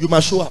year, you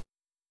must show up.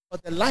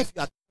 But the life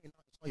you are living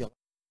now is not your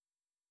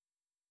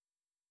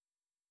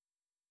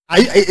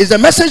life. Is the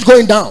message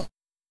going down?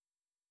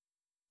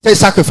 Say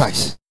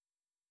sacrifice.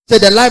 Say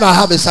the life I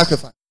have is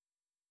sacrifice.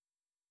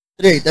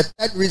 3, the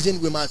third reason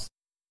we must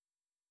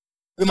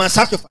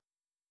sacrifice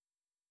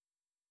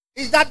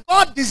is that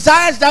God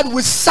desires that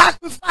we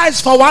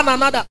sacrifice for one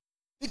another,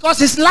 because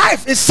his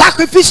life is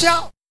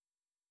sacrificial.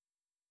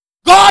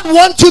 God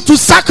wants you to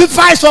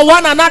sacrifice for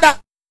one another.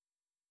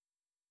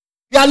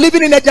 We are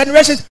living in a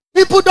generation,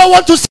 people don't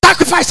want to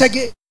sacrifice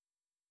again.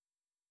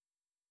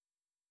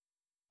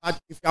 But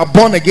if you are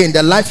born again,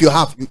 the life you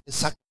have, you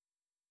sacrifice.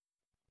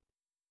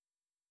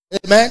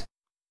 Amen.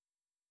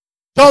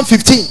 John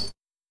 15.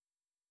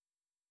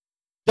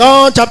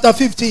 John chapter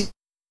 15.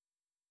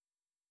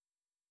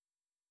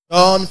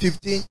 John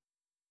 15.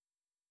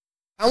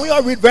 Can we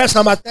all read verse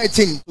number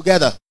 13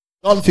 together?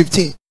 John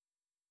 15.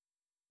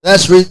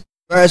 Let's read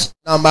verse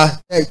number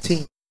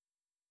 13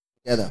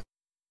 together.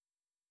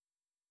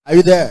 Are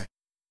you there?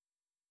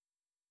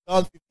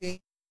 John 15,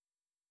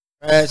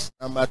 verse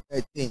number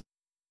 13.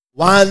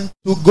 1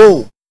 to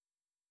go.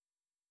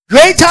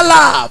 Greater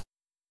love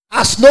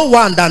has no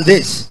one than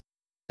this,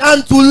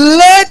 than to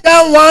lay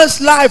down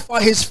one's life for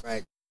his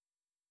friend.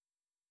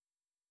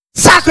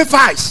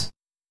 Sacrifice.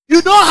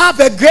 You don't have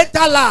a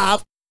greater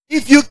love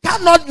if you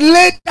cannot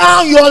lay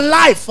down your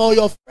life for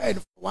your friend.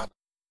 For one.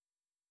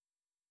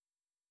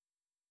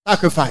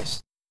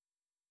 Sacrifice.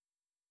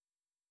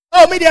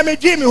 Oh, me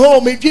Jimmy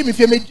home, me Jimmy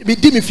fear, me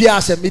Jimmy fear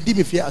me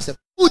Jimmy fear.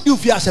 Who do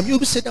fear?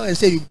 You sit down and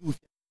say you do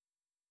fear.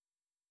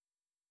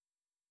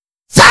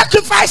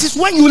 Sacrifice is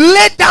when you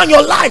lay down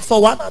your life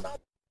for one another.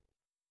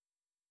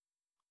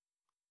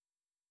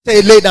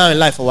 Say, lay down your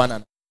life for one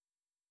another.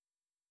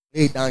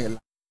 Lay down your life.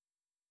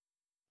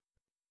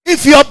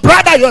 If your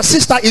brother, your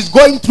sister is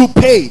going through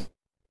pain,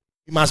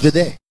 you must be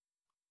there.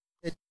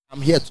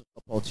 I'm here to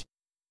support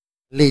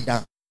you. Lay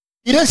down.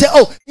 You don't say,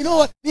 oh, you know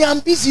what? Me, I'm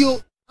busy.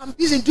 I'm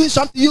busy doing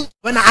something to you.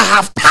 When I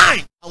have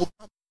time, I will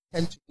come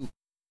tend to you.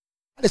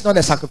 That is not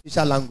a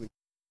sacrificial language.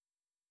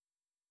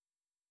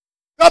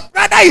 Your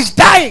brother is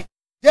dying.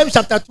 James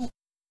chapter 2.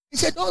 He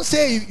said, don't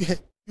say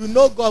you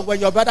know God when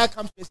your brother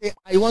comes to say,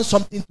 I want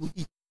something to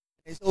eat.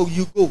 And say, oh,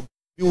 you go.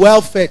 Be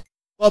well fed.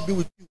 God be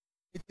with you.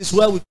 It is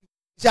well with you.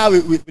 See how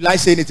we like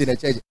saying it in the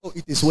church. Oh,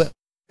 it is well.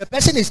 The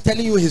person is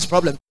telling you his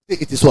problem. Say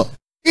it is well.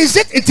 Is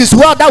it is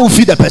well that will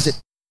feed the person?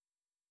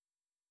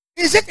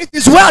 Is it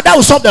is well that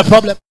will solve the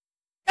problem?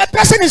 The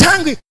person is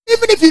hungry.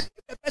 Even if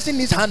the person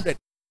needs 100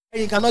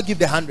 and you cannot give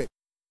the 100.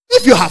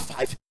 If you have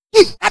 5,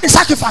 give. That is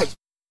sacrifice.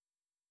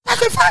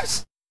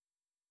 Sacrifice.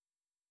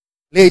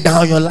 Lay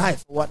down your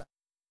life for what?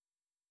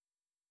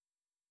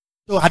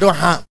 So I don't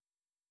have.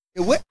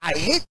 The way I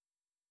hate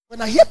When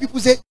I hear people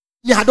say,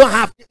 yeah, I don't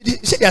have, you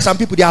see, there are some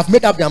people, they have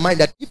made up their mind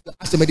that if you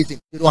ask them anything,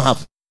 they don't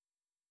have.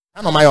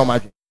 I don't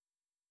mind.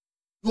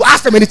 You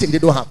ask them anything, they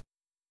don't have.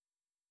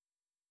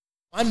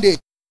 One day,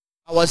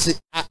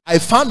 I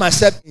found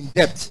myself in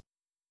debt.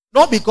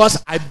 Not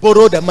because I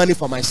borrowed the money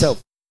for myself.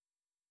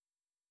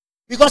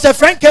 Because a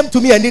friend came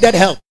to me and needed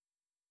help.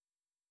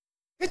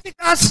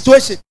 Critical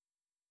situation.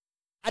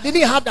 I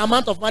didn't have the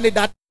amount of money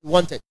that he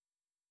wanted.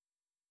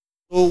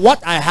 So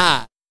what I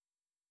had,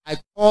 I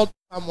called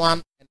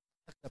someone and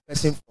asked the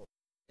person for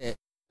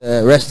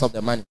the rest of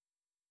the money.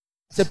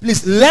 I said,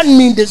 please lend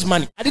me this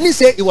money. I didn't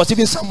say it was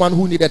even someone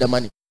who needed the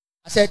money.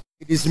 I said,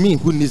 it is me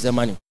who needs the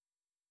money.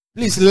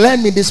 Please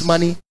lend me this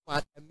money for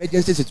an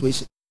emergency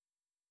situation.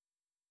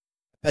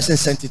 The person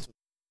sent it to me.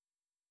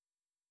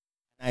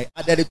 And I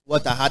added it to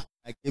what I had.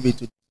 I gave it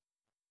to him.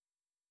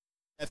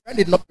 The friend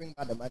did not bring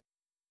back the money.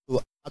 So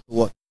I had to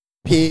what?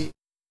 Pay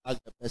back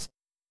the person.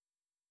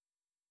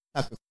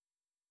 Sacrifice.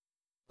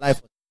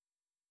 Life.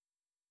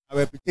 Our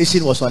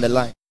reputation was on the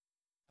line.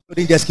 I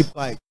couldn't just keep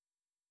quiet.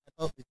 I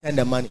thought return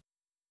the money.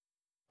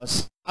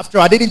 Because after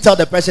I didn't tell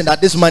the person that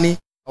this money,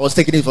 I was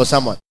taking it for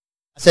someone.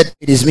 I said,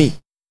 it is me.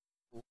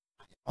 I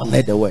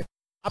honored the word.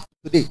 Up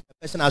to today, the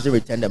person hasn't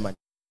returned the money.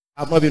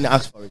 I have not even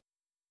asked for it.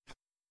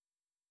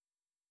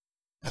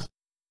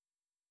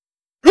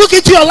 Look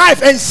into your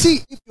life and see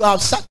if you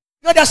have sacrificed.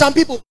 You know, there are some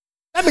people,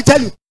 let me tell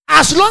you,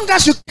 as long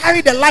as you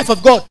carry the life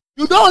of God,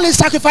 you don't only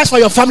sacrifice for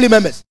your family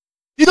members.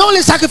 You don't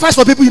only sacrifice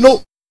for people you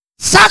know.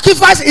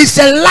 Sacrifice is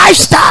a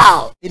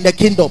lifestyle in the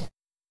kingdom.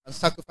 And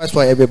sacrifice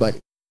for everybody.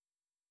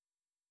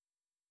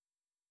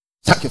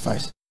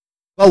 Sacrifice.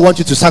 God wants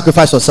you to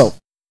sacrifice yourself.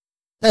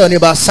 Tell your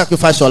neighbor,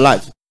 sacrifice your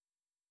life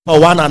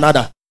for one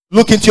another.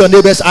 Look into your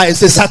neighbor's eye and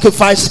say,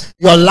 sacrifice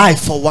your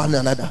life for one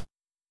another.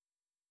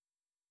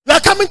 You are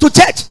coming to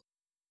church.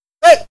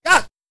 Hey,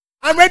 God,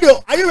 I'm ready.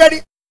 Are you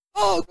ready?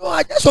 Oh, no,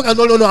 I just want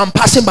to, no, I'm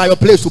passing by your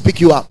place to pick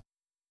you up.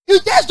 You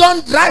just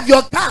don't drive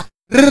your car.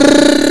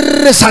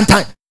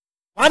 Sometime.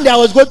 One day I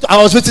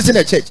was visiting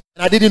a church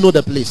and I didn't know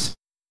the place.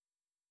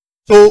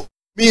 So,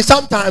 there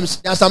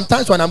are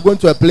sometimes when I'm going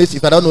to a place,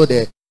 if I don't know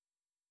there,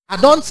 I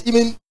don't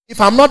even, if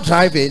I'm not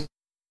driving,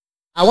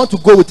 I want to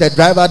go with a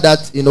driver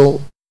that, you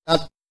know,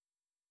 that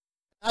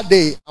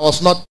day I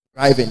was not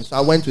driving, so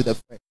I went with a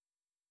friend.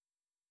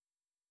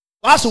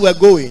 Whilst we were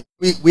going,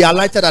 we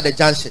alighted at the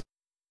junction.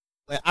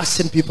 We're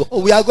asking people,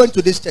 oh, we are going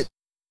to this church.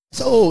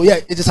 So, oh, yeah,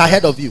 it is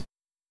ahead of you.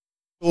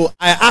 So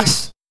I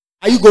asked,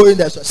 are you going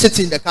there? So sit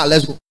in the car,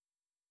 let's go.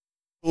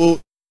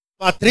 So,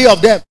 for three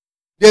of them,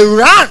 they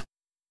ran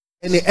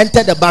and they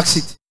entered the back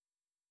seat.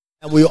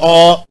 And we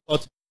all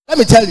got, let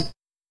me tell you,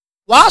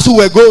 whilst we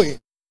were going,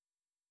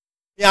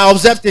 I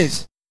observed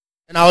things.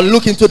 And I'll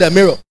look into the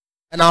mirror.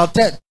 And I'll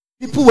tell,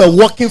 people were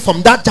walking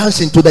from that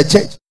junction to the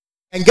church.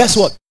 And guess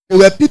what? There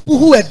were people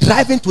who were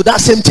driving to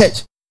that same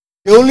church.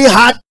 They only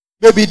had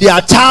maybe their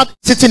child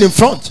sitting in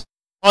front.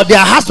 Or their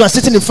husband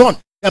sitting in front.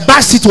 The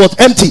back seat was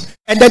empty.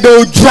 And then they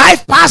would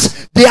drive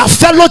past their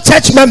fellow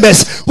church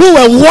members who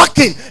were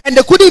walking. And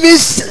they couldn't even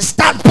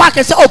stand back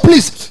and say, oh,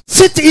 please,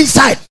 sit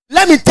inside.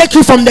 Let me take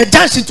you from the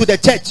junction to the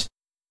church.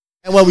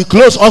 And when we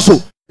closed also,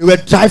 they were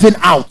driving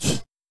out.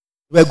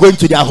 They were going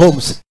to their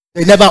homes.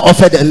 They never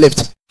offered a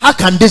lift. How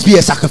can this be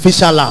a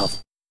sacrificial love?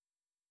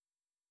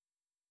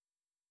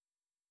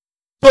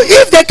 So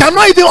if they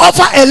cannot even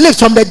offer a lift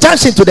from the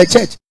junction to the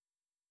church,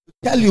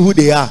 tell you who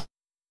they are.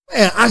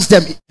 And ask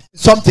them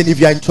something if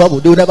you are in trouble.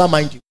 They will never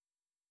mind you.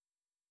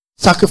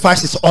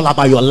 Sacrifice is all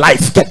about your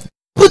life.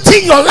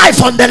 Putting your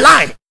life on the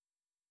line.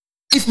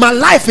 If my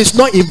life is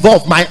not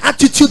involved, my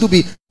attitude will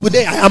be,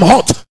 today I am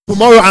hot,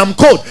 tomorrow I am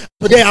cold.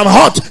 Today I am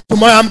hot,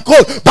 tomorrow I am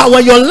cold. But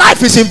when your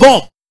life is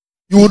involved,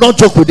 you will not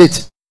joke with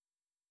it.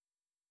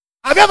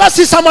 Have you ever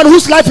seen someone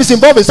whose life is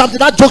involved in something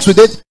that jokes with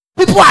it?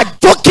 People are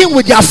joking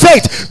with their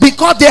faith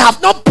because they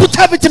have not put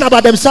everything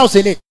about themselves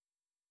in it.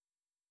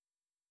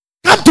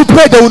 Come to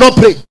pray, they will not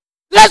pray.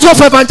 Let's go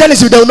for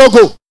evangelism, they will not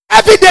go.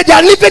 Every day they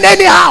are living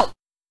anyhow.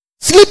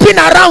 Sleeping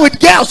around with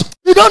girls.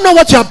 You don't know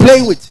what you are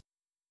playing with.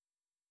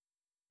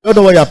 You don't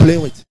know what you are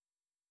playing with.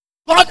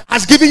 God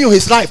has given you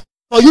his life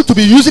for you to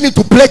be using it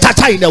to play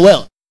cha-cha in the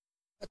world.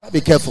 Better be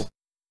careful.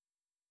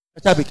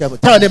 Better be careful.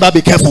 Tell your neighbor,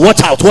 be careful.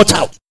 Watch out, watch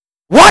out.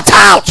 Watch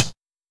out!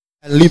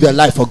 And live your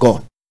life for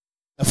God.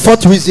 The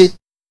fourth reason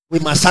we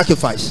must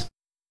sacrifice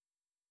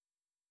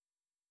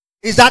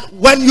is that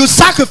when you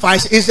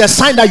sacrifice, it's a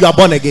sign that you are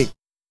born again.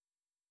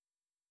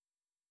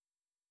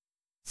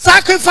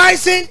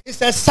 Sacrificing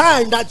is a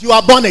sign that you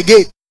are born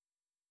again.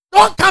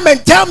 Don't come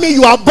and tell me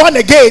you are born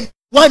again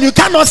when you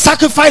cannot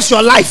sacrifice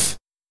your life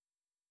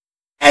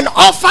and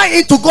offer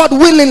it to God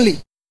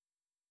willingly.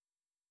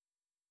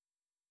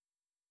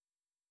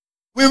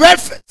 We read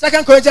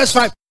 2 Corinthians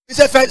 5. He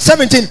said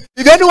 17.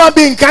 If anyone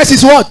be in Christ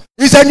is what?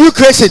 He's a new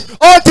creation.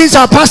 All things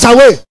are passed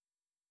away.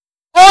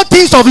 All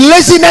things of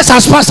laziness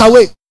has passed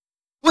away.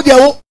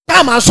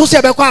 Time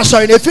associate because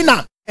sorry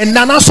nefina and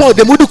nana so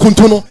the mudu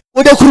kuntuno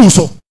o de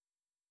cruzo.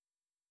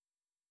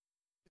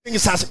 The thing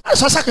is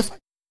sacrifice.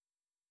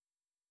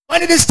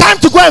 When it is time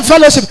to go and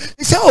fellowship,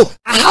 he said, oh,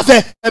 I have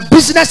a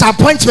business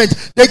appointment.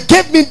 They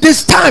gave me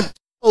this time.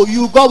 Oh,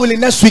 you, God willing,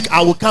 next week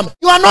I will come.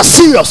 You are not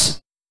serious.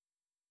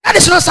 That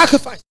is not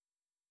sacrifice.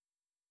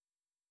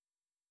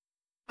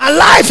 My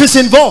life is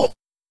involved.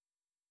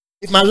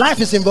 If my life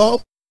is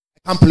involved,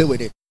 I can't play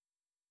with it.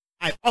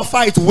 I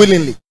offer it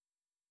willingly.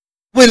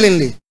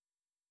 Willingly.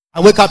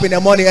 I wake up in the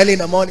morning, early in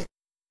the morning,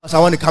 because I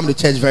want to come to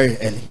church very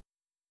early.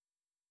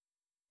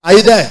 Are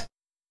you there?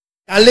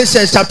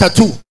 Galatians chapter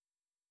 2.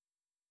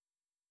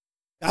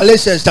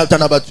 Galatians chapter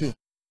number 2.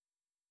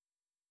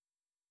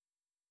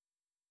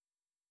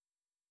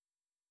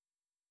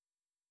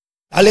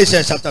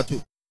 Galatians chapter 2.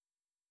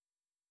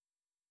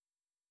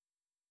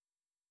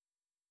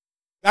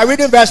 We are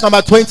reading verse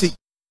number 20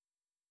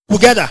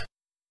 together.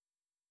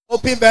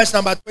 Open verse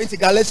number 20.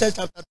 Galatians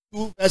chapter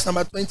 2, verse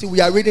number 20.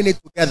 We are reading it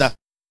together.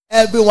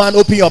 Everyone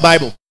open your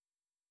Bible.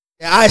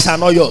 The eyes are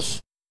not yours.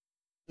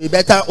 You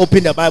better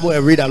open the Bible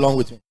and read along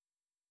with me.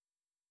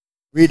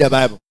 Read the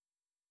Bible.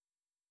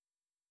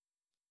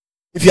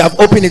 If you have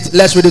opened it,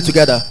 let's read it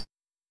together.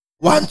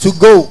 1 to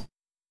go.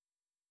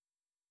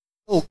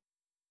 Oh,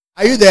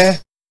 are you there?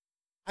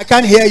 I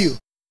can't hear you.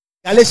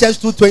 Galatians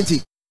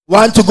 2:20.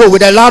 1 to go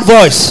with a loud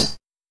voice.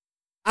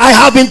 I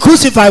have been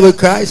crucified with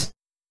Christ.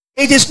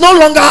 It is no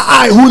longer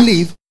I who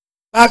live,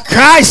 but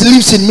Christ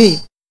lives in me.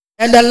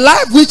 And the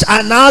life which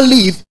I now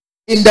live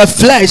in the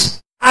flesh,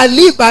 I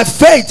live by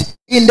faith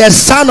in the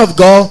Son of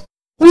God,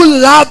 who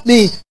loved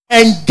me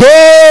and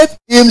gave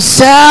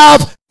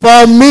himself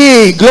for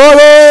me.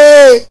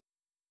 Glory.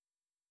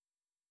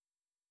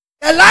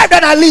 The life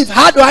that I live,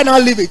 how do I now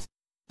live it?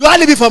 Do I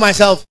live it for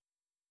myself?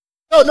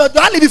 No, do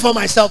I live it for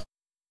myself?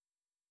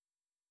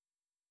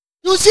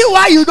 You see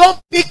why you don't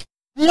pick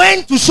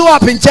when to show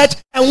up in church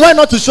and when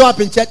not to show up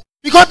in church?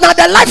 Because now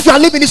the life you are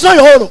living is not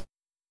your own.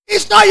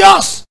 It's not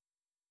yours.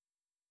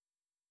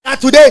 Now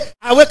today,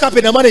 I wake up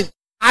in the morning,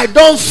 I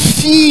don't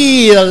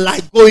feel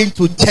like going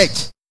to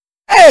church.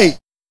 Hey,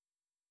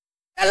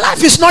 the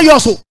life is not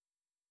yours.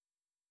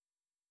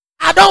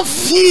 I don't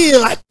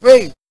feel like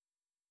praying.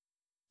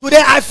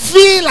 Today, I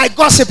feel like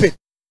gossiping.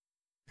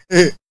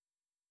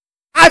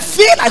 I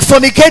feel like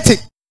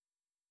fornicating.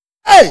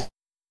 Hey,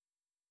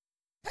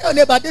 tell your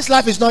neighbor, this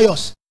life is not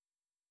yours.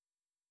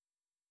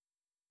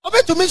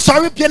 Open to me,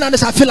 sorry,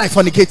 pianist, I feel like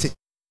fornicating.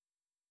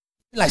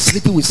 I feel like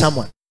sleeping with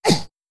someone. Hey,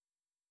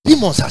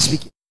 demons are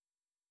speaking.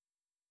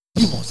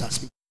 Demons are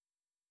speaking.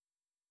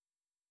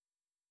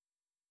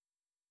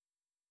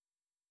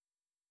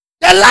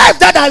 The life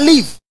that I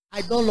live,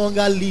 I no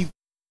longer live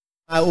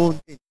my own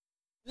thing.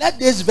 Let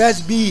this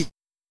verse be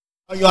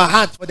on your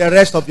heart for the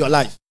rest of your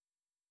life.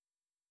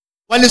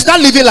 When you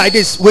start living like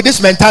this, with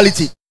this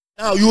mentality,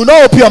 now you will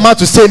not open your mouth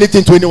to say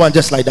anything to anyone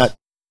just like that.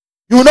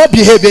 You will not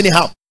behave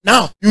anyhow.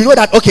 Now, you know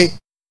that, okay,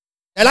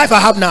 the life I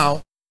have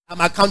now,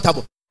 I'm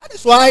accountable. That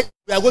is why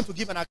we are going to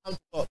give an account to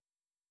God.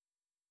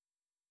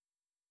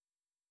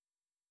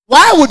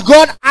 Why would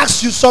God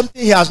ask you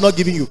something he has not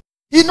given you?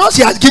 He knows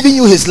he has given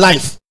you his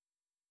life.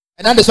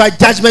 And that is why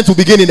judgment will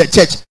begin in the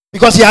church.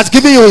 Because he has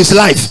given you his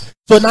life.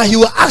 So now he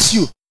will ask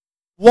you,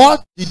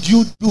 what did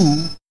you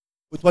do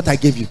with what I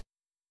gave you?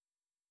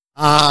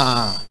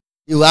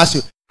 He will ask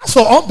you. As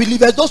for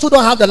unbelievers, those who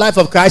don't have the life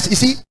of Christ, you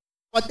see,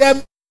 for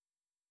them,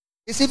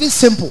 it's even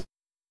simple.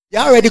 They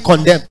are already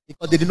condemned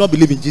because they did not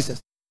believe in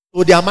Jesus.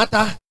 So their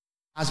matter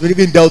has been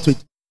even dealt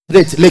with.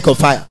 Straight, lake of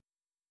fire.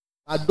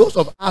 But those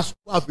of us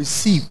who have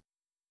received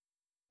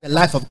the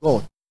life of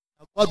God,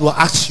 God will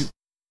ask you,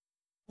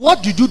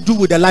 what did you do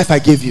with the life I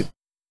gave you?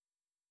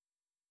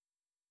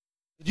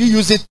 Did you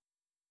use it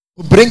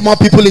to bring more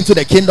people into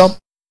the kingdom?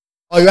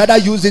 Or you rather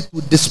use it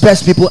to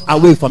disperse people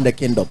away from the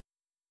kingdom?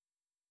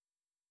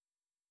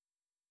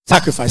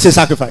 Sacrifice. Say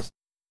sacrifice.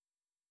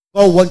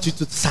 God wants you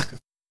to sacrifice.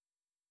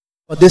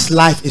 But this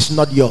life is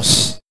not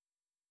yours.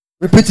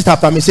 Repeat it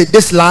after me. Say,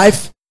 this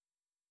life.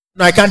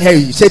 No, I can't hear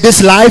you. Say,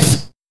 this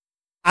life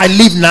I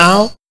live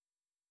now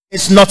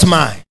is not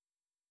mine.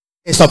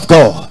 It's of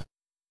God.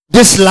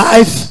 This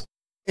life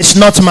is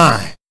not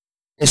mine.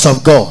 It's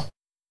of God.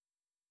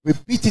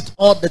 Repeat it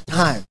all the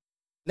time.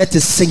 Let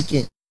it sink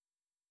in.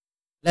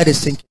 Let it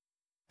sink in.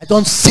 I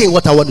don't say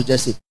what I want to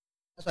just say.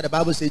 That's what the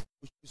Bible says.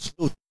 We should be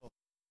slow to talk.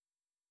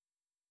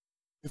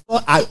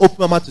 Before I open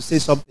my mouth to say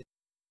something,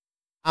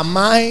 am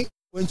I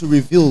going to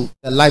reveal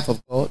the life of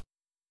God,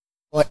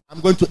 or I'm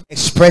going to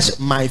express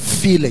my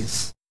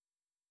feelings?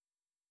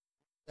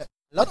 A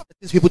lot of the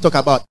things people talk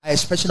about are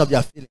expression of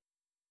their feelings.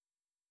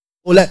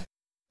 The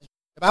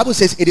Bible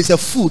says it is a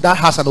fool that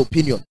has an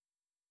opinion.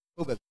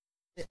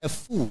 A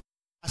fool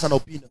has an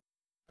opinion.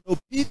 An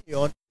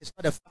opinion is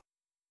not a fact.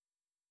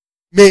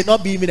 May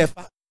not be even a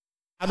fact.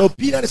 An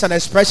opinion is an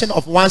expression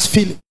of one's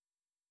feeling.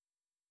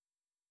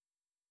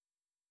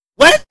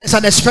 When it's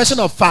an expression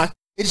of fact,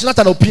 it is not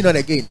an opinion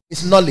again.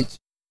 It's knowledge.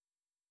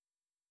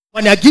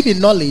 When you are giving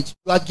knowledge,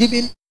 you are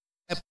giving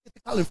a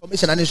practical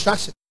information and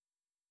instruction.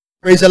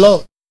 Praise the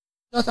Lord.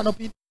 Not an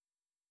opinion.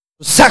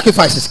 So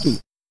sacrifice is key.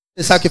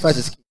 The sacrifice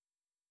is key.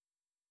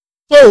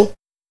 So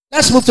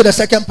let's move to the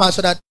second part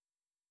so that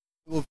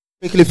we will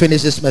quickly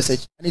finish this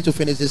message. I need to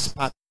finish this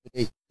part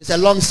today. It's a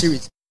long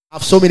series. I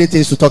have so many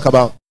things to talk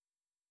about.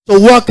 So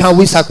what can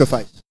we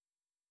sacrifice?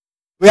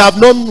 We have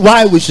known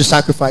why we should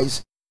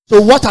sacrifice.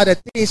 So what are the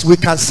things we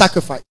can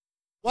sacrifice?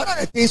 What are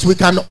the things we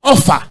can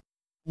offer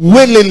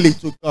willingly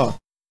to God?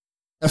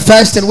 The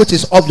first thing, which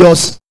is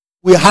obvious,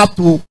 we have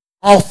to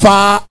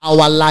offer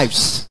our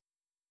lives.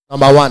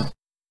 Number one.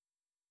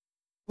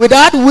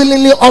 Without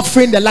willingly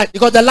offering the life,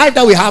 because the life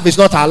that we have is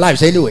not our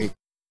lives anyway.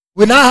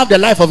 We now have the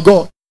life of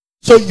God.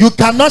 So you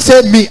cannot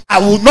say, me, I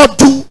will not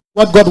do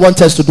what God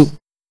wants us to do.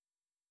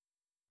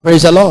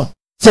 Praise the Lord.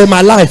 Say,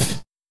 my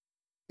life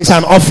is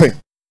an offering.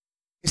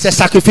 It's a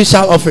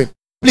sacrificial offering.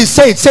 Please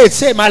say it.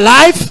 Say, my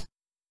life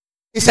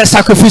is a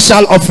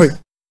sacrificial offering.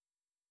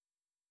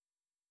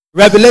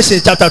 Revelation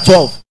chapter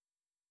 12.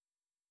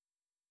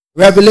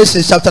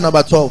 Revelation chapter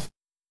number 12.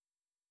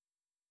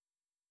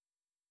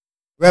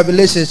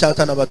 Revelation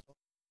chapter number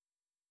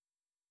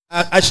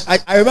 12.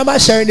 I remember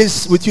sharing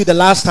this with you the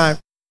last time.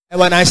 And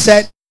when I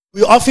said,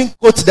 we often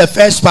quote the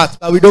first part,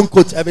 but we don't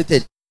quote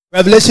everything.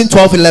 Revelation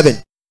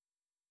 12:11.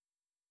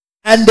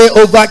 And they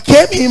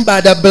overcame him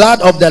by the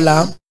blood of the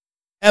Lamb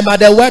and by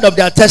the word of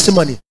their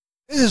testimony.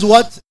 This is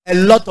what a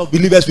lot of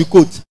believers will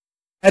quote.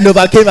 And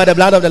overcame by the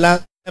blood of the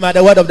Lamb and by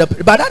the word of the...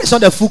 But that is not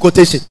the full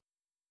quotation.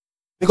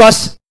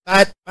 Because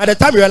by the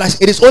time you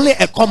realize it is only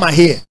a comma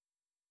here.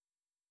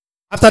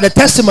 After the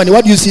testimony,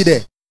 what do you see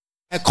there?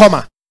 A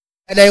comma.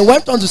 And then he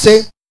went on to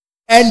say,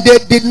 and they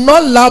did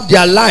not love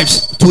their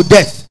lives to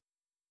death.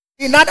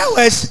 In other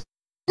words,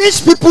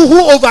 these people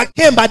who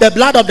overcame by the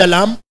blood of the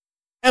Lamb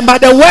and by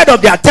the word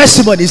of their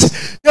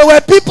testimonies, there were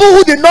people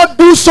who did not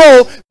do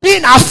so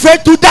being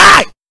afraid to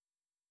die.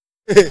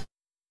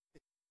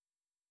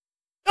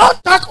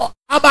 Don't talk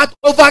about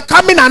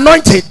overcoming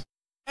anointed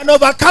and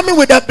overcoming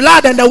with the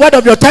blood and the word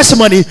of your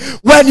testimony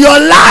when your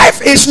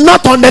life is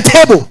not on the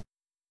table.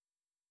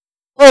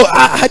 Oh,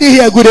 I didn't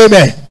hear a good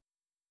amen.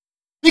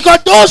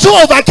 Because those who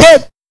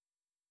overcame,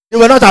 they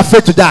were not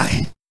afraid to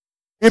die.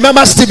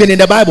 Remember Stephen in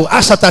the Bible,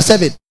 Acts chapter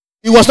 7.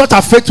 He was not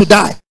afraid to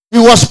die. He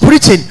was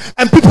preaching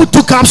and people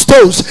took up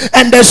stones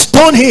and they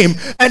stoned him,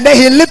 and then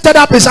he lifted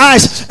up his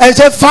eyes and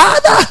said,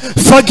 Father,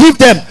 forgive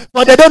them,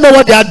 for they don't know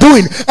what they are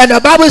doing. And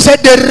the Bible said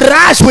they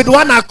rise with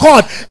one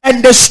accord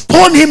and they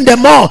stoned him the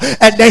more,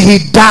 and then he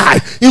died.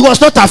 He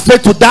was not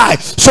afraid to die.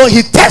 So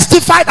he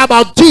testified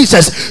about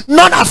Jesus,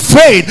 not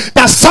afraid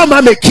that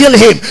someone may kill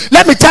him.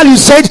 Let me tell you,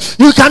 saints,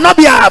 you cannot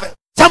be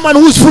someone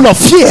who's full of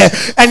fear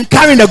and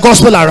carrying the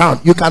gospel around.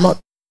 You cannot.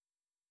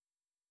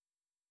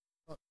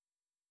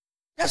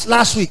 Just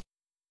last week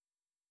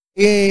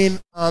in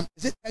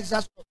is it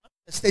Texas,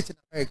 the state in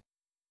America,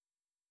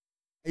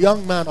 a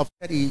young man of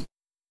 33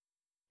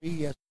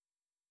 years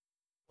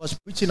was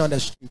preaching on the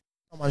street.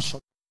 Someone shot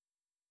him.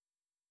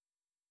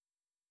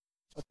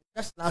 So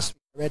just last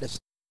week I read this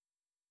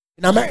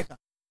in America,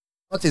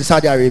 not in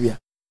Saudi Arabia.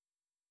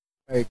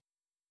 America.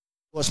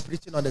 He was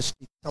preaching on the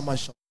street. Someone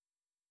shot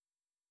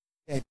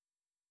him. Dead.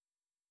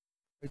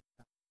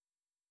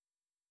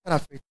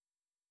 Not afraid.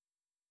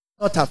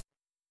 Not afraid.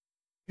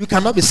 You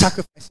cannot be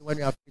sacrificing when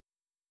you have faith.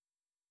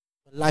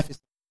 Your life is.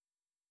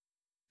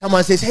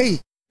 Someone says, hey,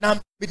 now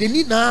we didn't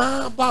need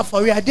now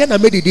for you. I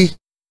didn't made it.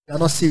 You are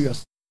not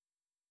serious.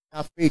 You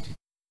are afraid.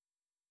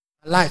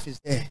 My life is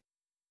there.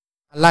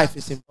 My life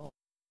is involved.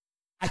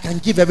 I can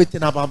give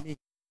everything about me.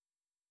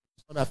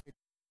 It's not afraid.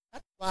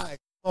 That's why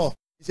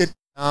he said,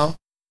 now I've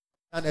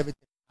done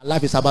everything. My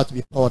life is about to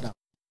be poured out.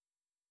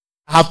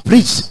 I have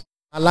preached.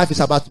 My life is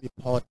about to be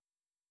poured out.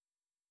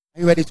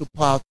 Are you ready to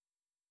pour out?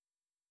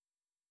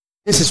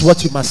 This is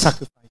what you must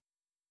sacrifice.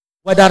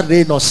 Whether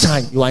rain or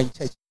shine, you are in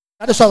church.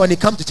 That is why when you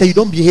come to church, you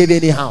don't behave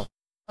anyhow.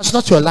 That's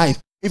not your life.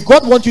 If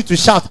God wants you to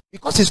shout,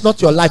 because it's not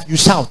your life, you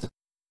shout.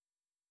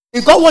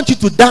 If God wants you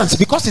to dance,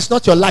 because it's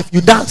not your life, you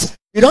dance.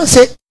 You don't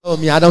say, oh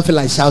me, I don't feel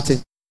like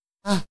shouting.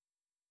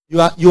 You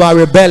are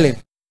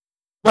rebelling.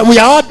 When we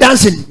are all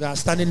dancing, you are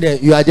standing there,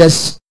 you are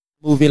just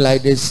moving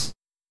like this.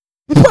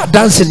 People are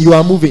dancing, you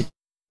are moving.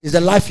 Is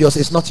the life yours?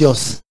 It's not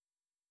yours.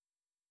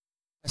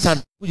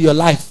 Son, put your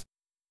life.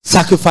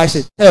 Sacrifice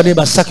it. Tell your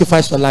neighbor,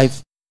 sacrifice your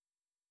life.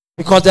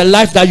 Because the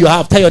life that you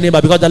have, tell your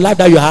neighbor, because the life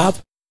that you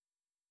have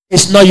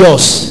is not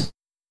yours.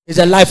 It's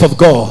the life of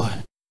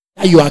God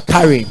that you are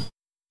carrying.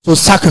 So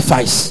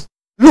sacrifice.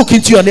 Look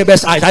into your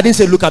neighbor's eyes. I didn't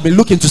say look at me.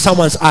 Look into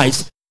someone's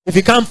eyes. If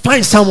you can't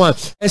find someone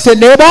and say,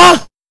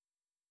 neighbor,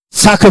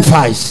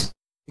 sacrifice.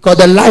 Because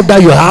the life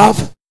that you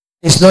have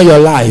is not your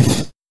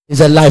life. It's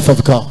the life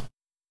of God.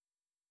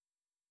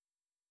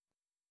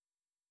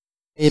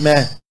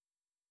 Amen.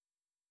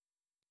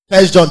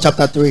 1 John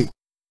chapter 3.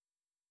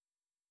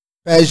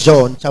 1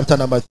 John chapter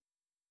number 3.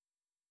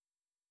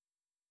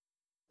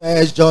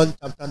 1 John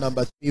chapter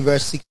number 3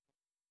 verse 6.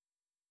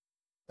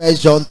 1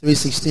 John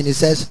 3:16. It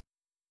says,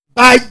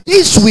 by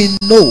this we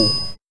know,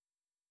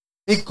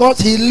 because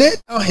he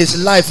laid down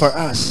his life for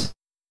us,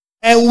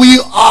 and we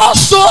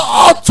also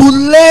ought to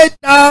lay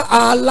down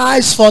our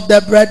lives for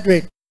the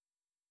brethren.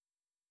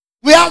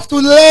 We have to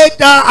lay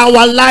down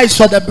our lives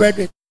for the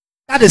brethren.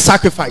 That is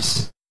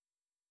sacrifice.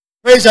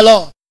 Praise the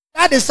Lord.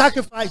 That is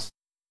sacrifice.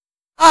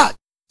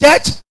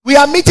 Church, we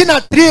are meeting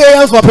at 3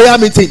 a.m. for prayer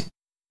meeting.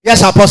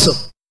 Yes, Apostle.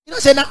 You know,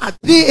 say now at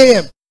 3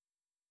 a.m.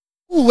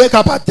 Who will wake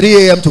up at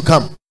 3 a.m. to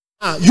come?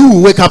 You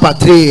will wake up at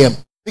 3 a.m.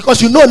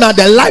 Because you know now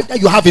the life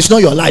that you have is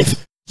not your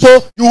life.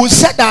 So you will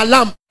set the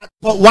alarm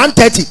for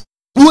 1:30,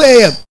 2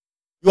 a.m.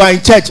 You are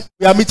in church.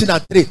 We are meeting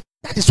at 3.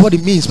 That is what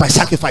it means by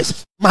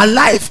sacrifice. My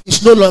life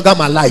is no longer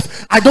my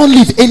life. I don't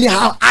live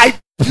anyhow. I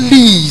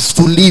please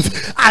to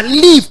live. I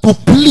live to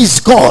please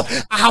God.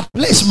 I have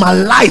placed my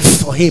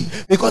life for Him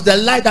because the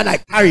life that I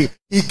carry,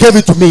 He gave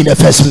it to me in the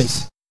first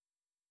place.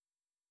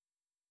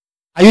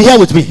 Are you here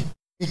with me?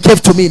 He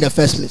gave to me in the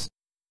first place.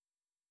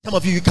 Some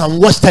of you can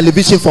watch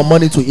television from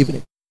morning to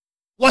evening.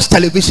 Watch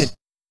television.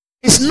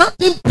 It's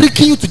nothing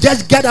pricking you to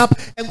just get up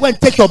and go and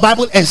take your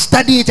Bible and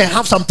study it and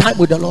have some time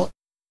with the Lord.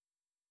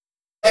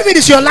 If it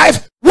is your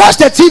life, watch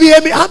the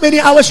TV how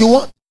many hours you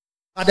want.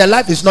 But the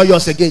life is not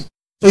yours again.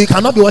 So you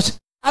cannot be watching.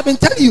 I've been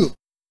telling you,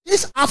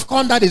 this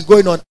AFCON that is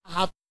going on,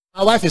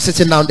 my wife is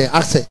sitting down there.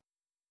 I said,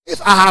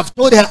 if I have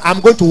told her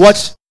I'm going to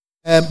watch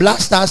Black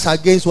Stars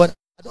against what,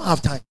 I don't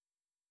have time.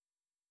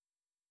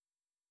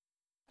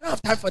 I don't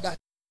have time for that.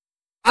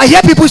 I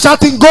hear people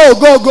shouting, go,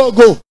 go, go,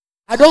 go.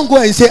 I don't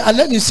go and say,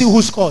 let me see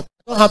who scored.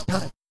 I don't have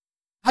time.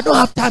 I don't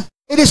have time.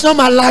 It is not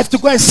my life to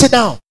go and sit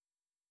down.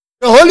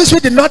 The Holy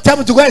Spirit did not tell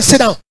me to go and sit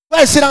down. Go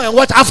and sit down and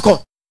watch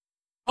AFCON.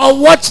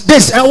 Or watch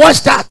this and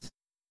watch that.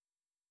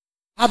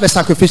 Have a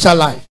sacrificial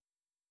life.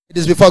 It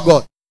is before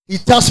God. He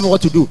tells me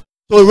what to do.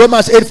 So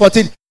Romans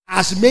 8:14,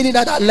 as many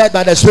that are led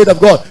by the Spirit of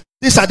God,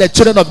 these are the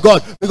children of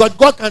God. Because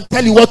God can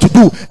tell you what to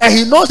do. And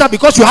He knows that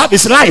because you have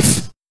His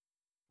life.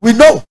 We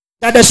know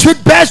that the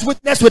Spirit bears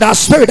witness with our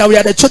spirit that we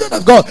are the children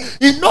of God.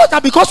 He knows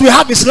that because we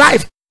have His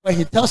life, when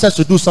He tells us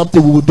to do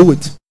something, we will do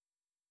it.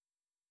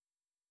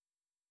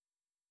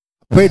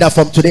 I pray that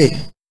from today,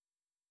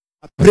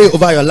 I pray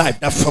over your life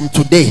that from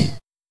today,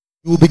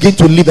 you will begin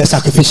to live a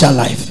sacrificial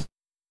life.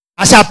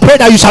 As I pray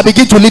that you shall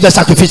begin to live a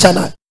sacrificial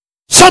life.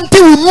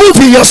 Something will move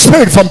in your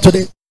spirit from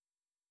today.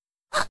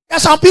 There are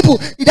some people,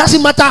 it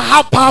doesn't matter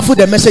how powerful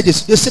the message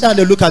is. They sit down and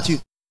they look at you.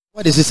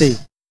 What does it say?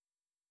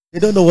 They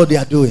don't know what they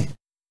are doing.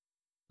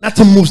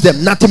 Nothing moves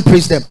them. Nothing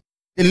prays them.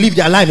 They live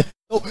their life.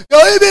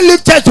 They'll even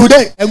leave church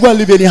today and go and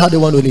live anyhow they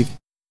want to live.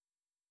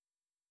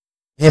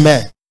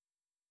 Amen.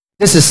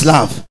 This is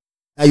love.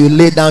 That you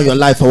lay down your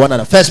life for one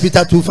another. 1 Peter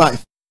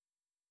 2:5.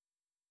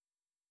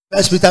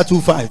 1 Peter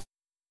 2:5.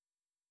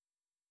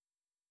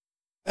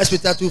 1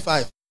 Peter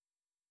 2:5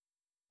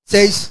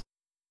 says,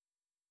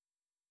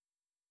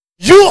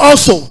 you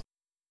also,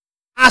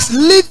 as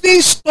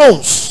living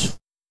stones,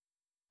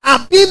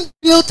 are being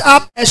built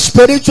up a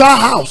spiritual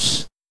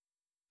house,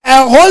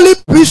 a holy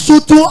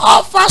priesthood to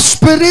offer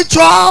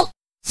spiritual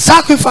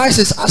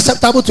sacrifices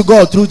acceptable to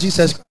God through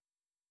Jesus Christ.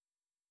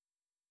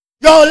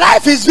 Your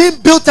life is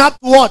being built up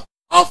to what?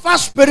 Offer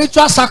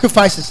spiritual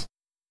sacrifices.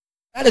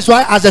 That is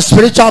why as a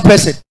spiritual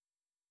person,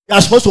 you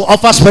are supposed to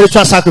offer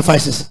spiritual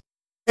sacrifices.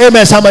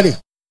 Amen, somebody.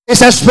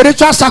 It's a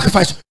spiritual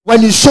sacrifice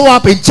when you show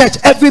up in church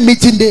every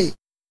meeting day.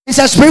 It's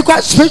a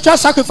spiritual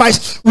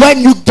sacrifice when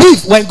you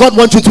give when God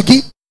wants you to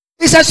give.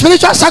 It's a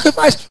spiritual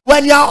sacrifice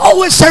when you are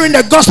always sharing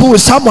the gospel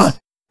with someone.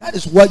 That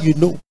is what you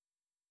know.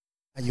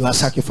 And you are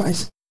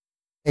sacrificing.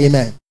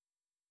 Amen.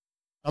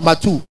 Number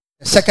 2,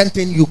 the second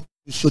thing you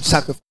should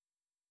sacrifice.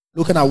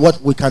 Looking at what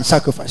we can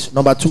sacrifice.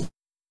 Number 2,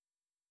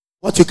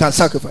 what you can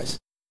sacrifice.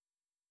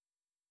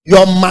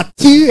 Your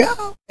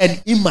material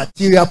and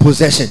immaterial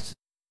possessions.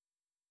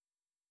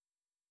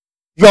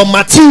 Your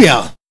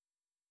material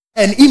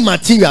and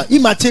immaterial.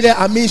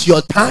 Immaterial means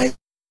your time,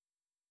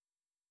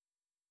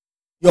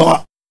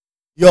 your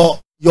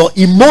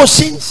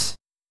emotions,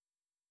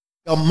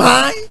 your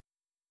mind.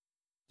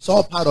 It's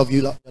all part of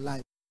your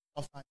life.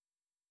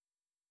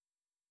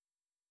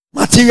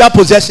 Material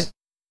possession.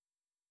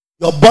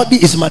 Your body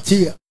is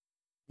material.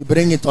 You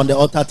bring it on the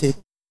altar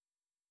table.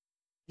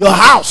 Your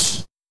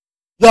house,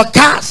 your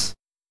cars,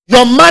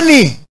 your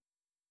money,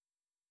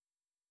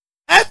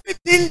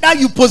 everything that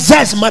you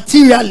possess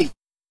materially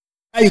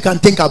that you can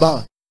think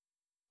about.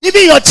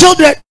 Even your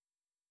children,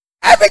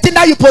 everything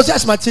that you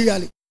possess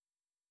materially.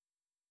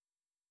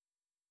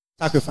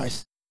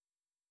 Sacrifice.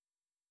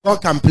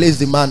 God can place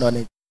demand on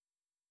it.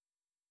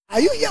 Are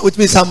you here with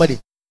me, somebody?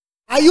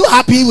 Are you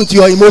happy with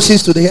your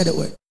emotions today? Hear the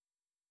word.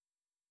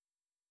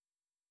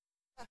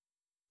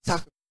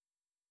 Sacrifice.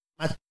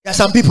 There are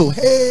some people,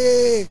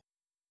 hey,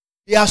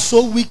 they are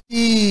so wicked.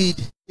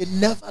 They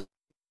never.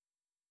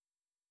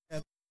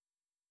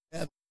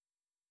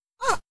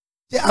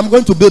 Say, I'm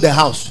going to build a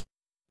house.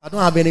 I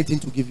don't have anything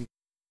to give you.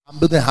 I'm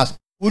building a house.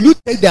 Will you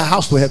take the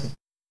house to heaven?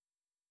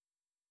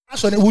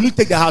 Will you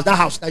take the house? That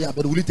house that you are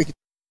building, will you take it?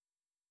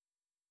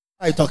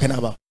 What are you talking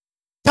about?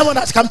 Someone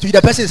that's come to you,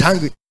 the person is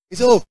hungry. He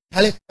says, oh,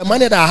 Charlie, the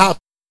money that I have,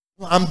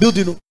 I'm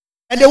building.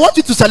 And they want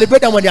you to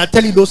celebrate them when they are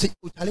telling those things.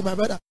 Oh, Charlie, my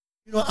brother,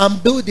 I'm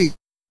building.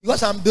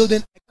 Because I'm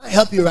building, I can't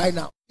help you right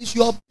now. Is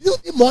your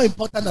building more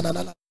important than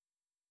another?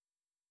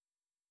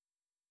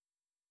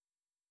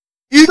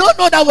 You don't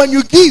know that when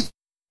you give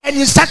and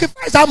you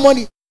sacrifice that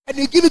money and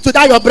you give it to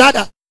that your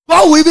brother,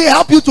 God will even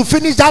help you to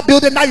finish that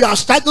building that you have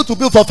struggled to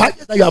build for 5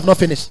 years that you have not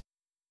finished.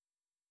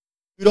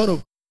 You don't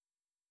know.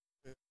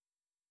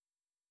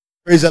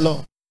 Praise the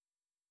Lord.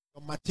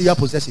 Your material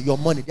possession, your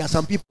money. There are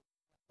some people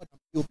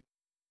they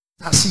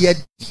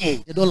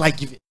don't like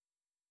giving.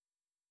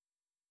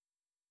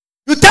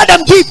 You tell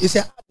them give. They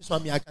say, this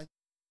one me, I can't.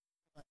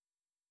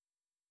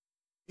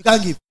 You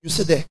can't give. You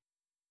sit there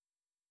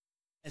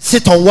and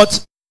sit on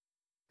what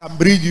can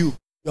bring you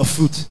your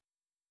fruit.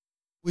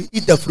 We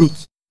eat the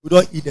fruit. We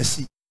don't eat the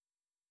seed.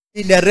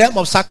 In the realm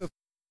of sacrifice,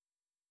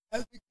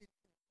 everything is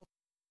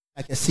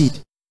like a seed.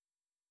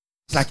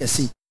 It's like a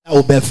seed that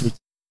will bear fruit.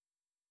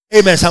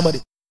 Amen, somebody.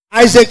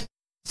 Isaac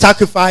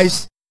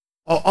sacrificed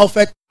or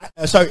offered,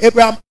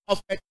 Abraham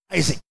offered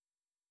Isaac.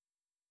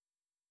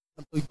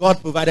 And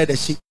God provided the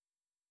sheep.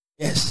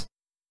 Yes.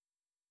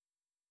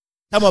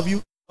 Some of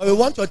you, when you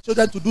want your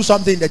children to do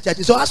something in the church,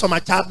 so ask for my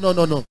child.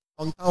 No.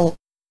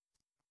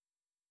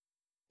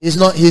 He's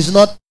not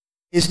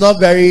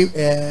very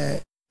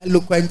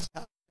eloquent.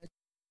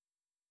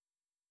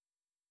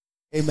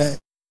 Amen.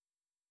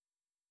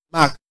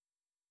 Mark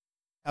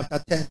chapter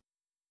 10.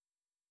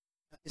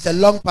 It's a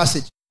long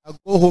passage. I'll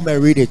go home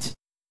and read it.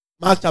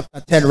 Mark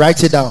chapter 10,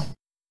 write it down.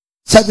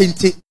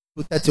 17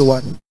 to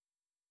 31.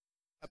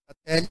 Chapter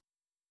 10,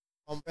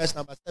 from verse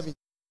number 17.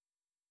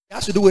 It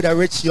has to do with a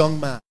rich young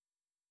man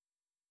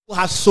who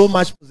has so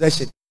much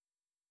possession.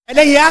 And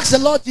then he asks the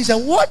Lord Jesus,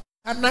 what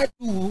can I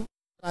do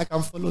that I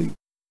can follow you?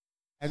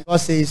 And God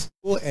says,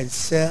 go and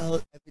sell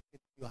everything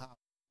you have.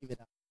 Give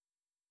it up.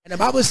 And the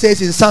Bible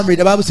says in summary,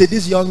 the Bible says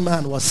this young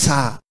man was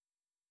sad.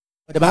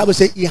 But the Bible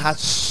says he had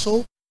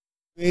so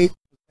great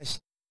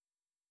possession.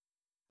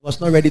 He was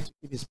not ready to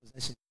give his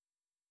possession.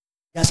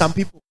 There are some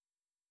people,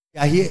 they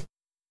are here.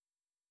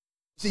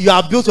 See, you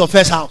have built your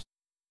first house.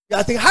 You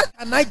are thinking, how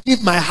can I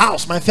give my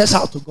house, my first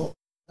house to God?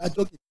 You are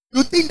joking.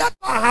 You think that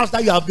house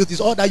that you have built is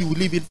all that you will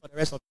live in for the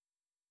rest of it.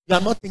 You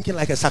are not thinking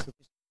like a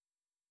sacrifice.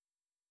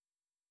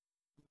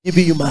 I'm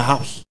giving you my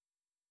house.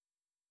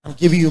 I'm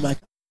giving you my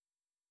car.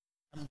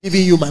 I'm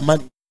giving you my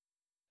money.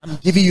 I'm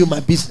giving you my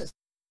business.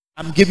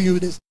 I'm giving you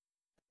this. I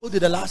told you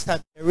the last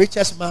time, the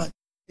richest man in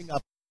Singapore,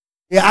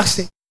 they asked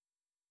him,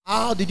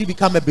 how did you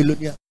become a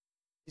billionaire?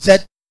 He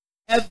said,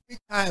 every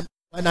time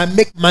when I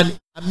make money,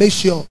 I make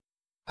sure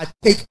I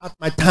take out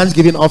my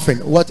Thanksgiving offering.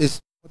 What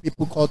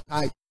people call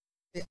tithe.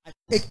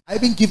 I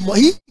even give more.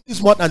 He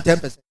gives more than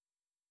 10%.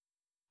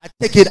 I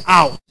take it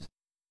out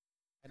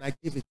and I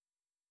give it.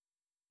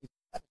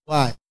 That's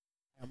why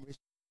I am rich.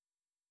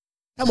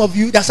 Some of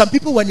you, there are some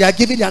people when you are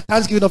giving your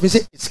Thanksgiving offering,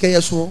 say, it's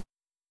scared so.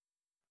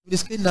 You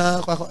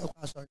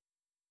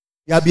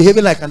are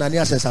behaving like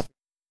Ananias and Sapphira.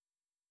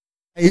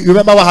 You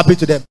remember what happened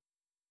to them?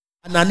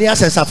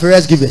 Ananias and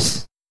Sapphira's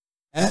givers.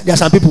 There are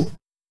some people,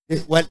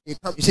 when they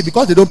come, you see,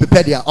 because they don't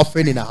prepare their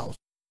offering in the house,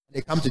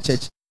 they come to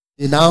church,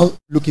 they now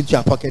look into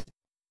your pocket,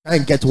 try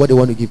and get what they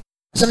want to give.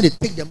 Suddenly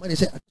they take their money and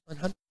say,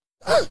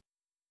 I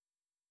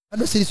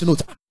don't see this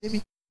note. Maybe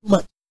too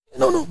much.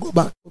 No, go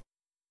back.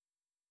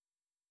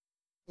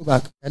 Go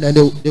back. And then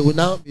they will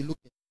now be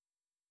looking.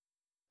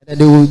 And then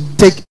they will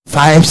take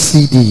 5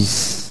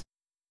 CDs.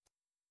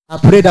 I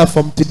pray that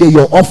from today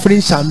your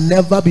offering shall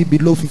never be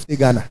below 50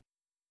 Ghana.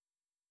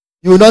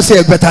 You will not say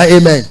a better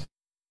amen.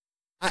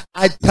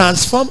 I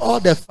transform all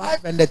the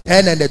 5 and the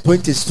 10 and the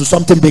 20s to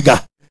something bigger.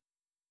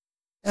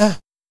 Yeah.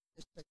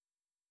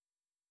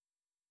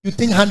 You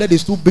think 100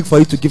 is too big for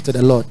you to give to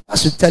the Lord. That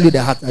should tell you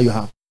the heart that you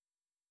have.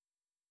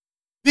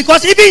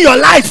 Because even your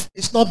life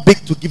is not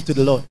big to give to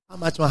the Lord. How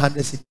much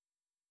 100 cities?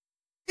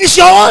 It's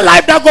your own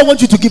life that God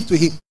wants you to give to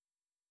Him.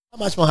 How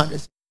much 100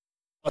 cities?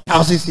 Or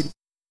 1,000 cities?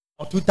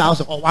 Or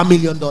 2,000? Or $1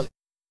 million? Some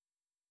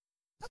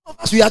of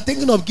us, we are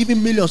thinking of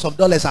giving millions of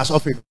dollars as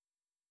offering.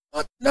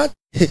 Not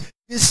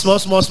these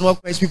small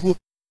Christ people.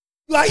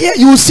 You are here,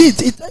 you will see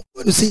it. It's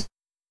going to see.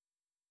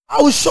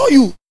 I will show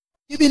you.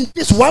 Giving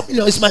this 1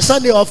 million is my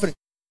Sunday offering.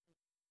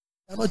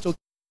 I'm not joking.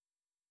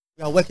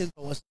 We are working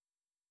towards it.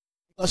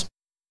 Because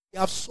we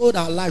have sold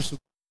our lives to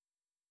God.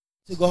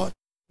 Say, God,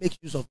 make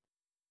use of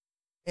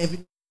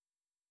it.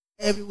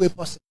 Every way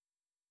possible.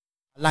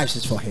 Our lives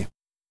is for Him.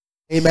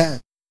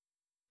 Amen.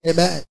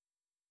 Amen.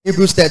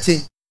 Hebrews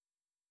 13.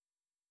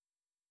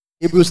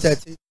 Hebrews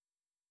 13.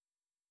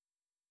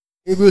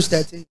 Hebrews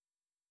 13.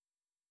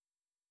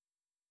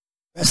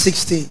 Verse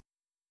 16.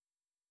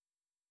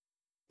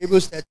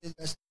 Hebrews 13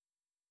 verse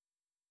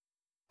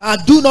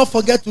 16. Do not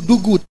forget to do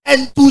good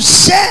and to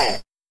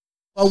share.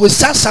 For with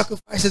such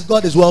sacrifices,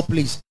 God is well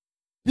pleased.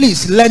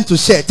 Please learn to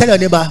share. Tell your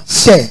neighbor,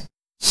 share.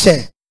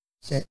 Share.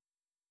 Share.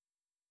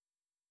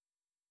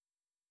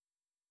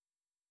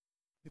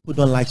 People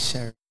don't like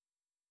sharing.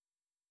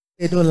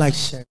 They don't like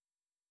sharing.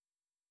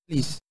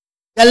 Please.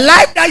 The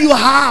life that you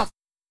have,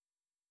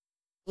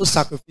 so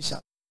sacrificial.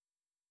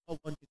 I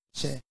want you to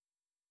share.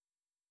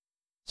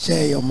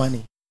 Share your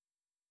money.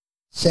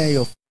 Share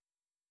your food.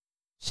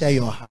 Share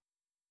your heart.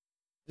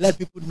 Let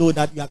people know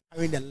that you are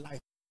carrying the life.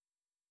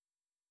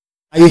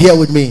 Are you here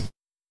with me?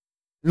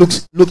 Luke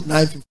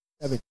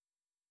 9:57.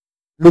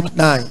 Luke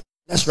 9.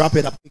 Let's wrap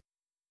it up.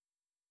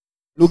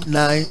 Luke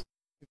 9:57.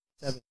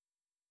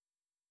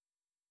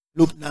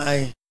 Luke 9.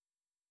 I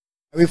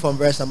read from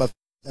verse number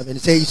 7.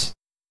 It says,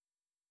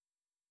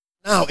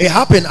 now it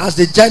happened as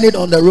they journeyed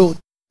on the road,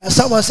 and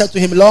someone said to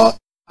him, Lord,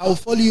 I will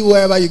follow you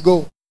wherever you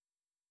go.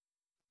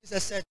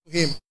 Jesus said to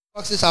him,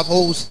 foxes have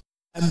holes,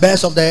 and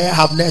birds of the air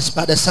have nests,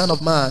 but the Son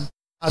of Man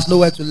has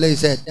nowhere to lay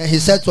his head. Then he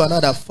said to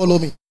another, follow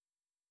me.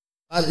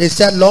 But he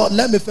said, Lord,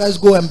 let me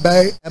first go and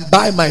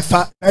bury my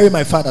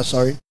father.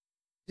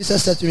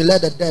 Jesus said to me,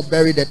 let the dead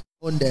bury their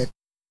own dead,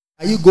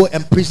 and you go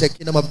and preach the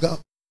kingdom of God.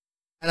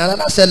 And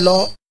another said,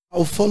 Lord, I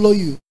will follow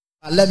you,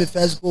 but let me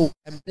first go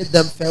and bid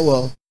them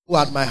farewell who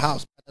are at my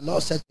house. But the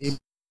Lord said to him,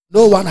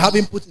 no one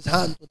having put his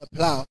hand to the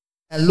plow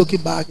and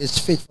looking back is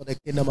fit for the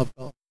kingdom of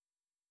God.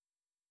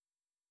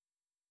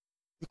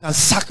 You can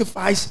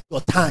sacrifice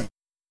your time.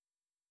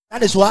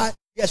 That is why,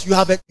 yes, you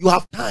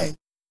have time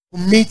to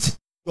meet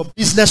your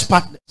business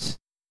partners.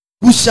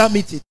 Who shall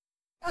meet it?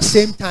 At the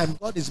same time,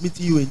 God is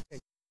meeting you in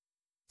church.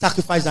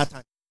 Sacrifice that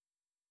time.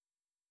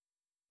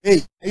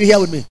 Hey, are you here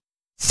with me?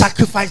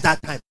 Sacrifice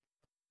that time.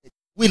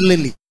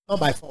 Willingly,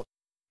 not by force.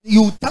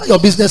 You tell your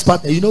business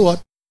partner, you know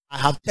what? I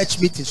have church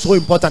meeting, so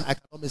important I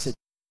cannot miss it.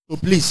 So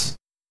please,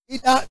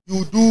 either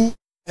you do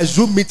a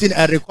Zoom meeting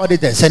and record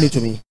it and send it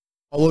to me,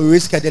 or we'll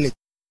reschedule it.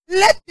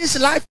 Let this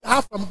life you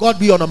have from God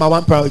be your number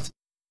one priority.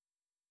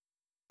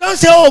 Don't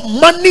say,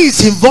 oh, money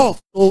is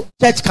involved, so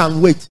church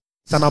can wait.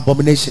 It's an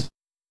abomination.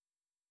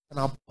 It's an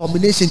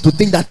abomination to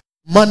think that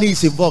money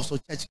is involved, so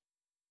church.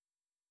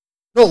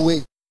 No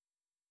way.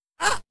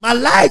 My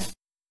life.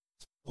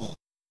 Oh,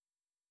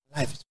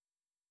 life.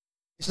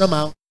 It's not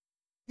my own.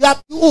 You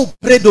have to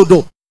pray,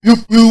 dodo. You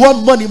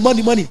want money.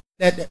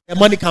 The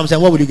money comes,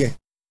 and what will you get?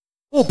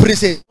 Oh, pray,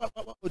 say. What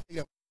will you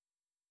get?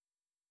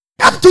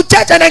 Come to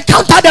church and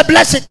encounter the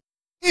blessing.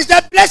 It's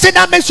the blessing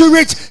that makes you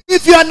rich.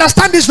 If you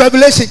understand this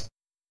revelation,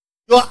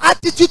 your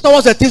attitude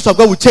towards the things of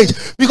God will change.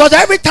 Because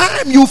every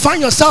time you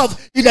find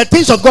yourself in the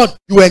things of God,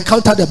 you will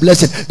encounter the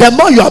blessing. The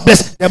more you are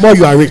blessed, the more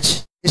you are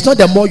rich. It's not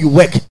the more you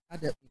work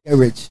that you get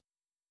rich.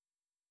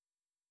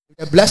 If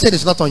the blessing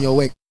is not on your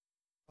work,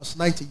 verse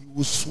 90, you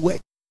will sweat.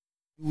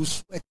 You will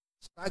sweat.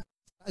 Sweat.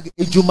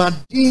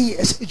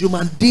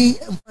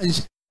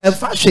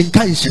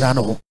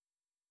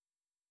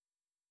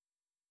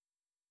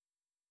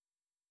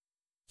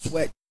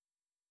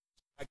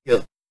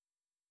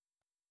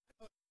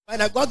 When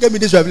God gave me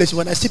this revelation,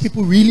 when I see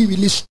people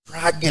really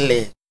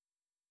struggling,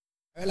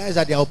 I realize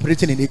that they are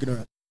operating in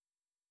ignorance.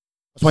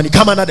 Because when you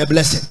come under the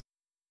blessing,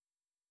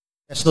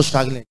 there's no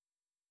struggling.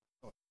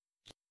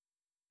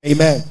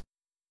 Amen.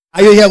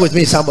 Are you here with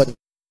me, somebody?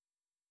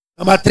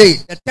 Number 3,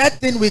 the third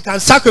thing we can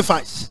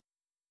sacrifice,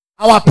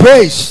 our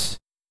praise.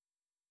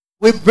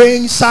 We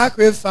bring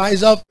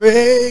sacrifice of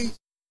praise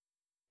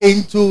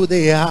into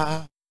the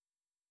house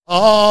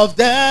of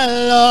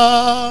the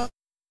Lord.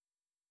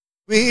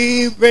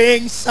 We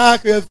bring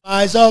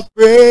sacrifice of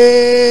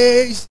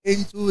praise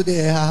into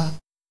the house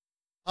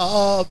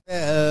of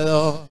the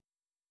Lord.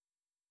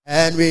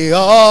 And we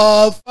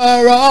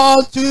offer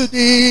unto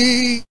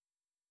thee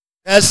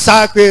the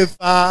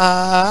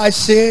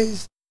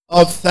sacrifices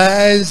of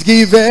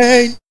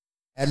thanksgiving.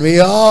 And we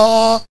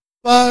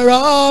offer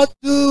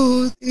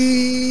unto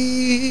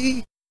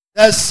thee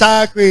the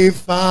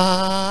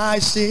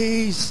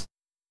sacrifices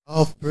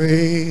of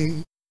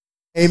praise.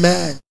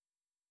 Amen.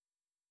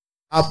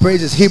 Our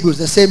praise is Hebrews,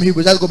 the same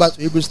Hebrews. Let's go back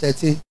to Hebrews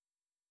 13.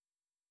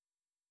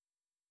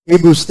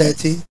 Hebrews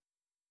 13.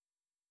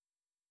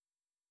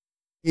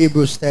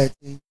 Hebrews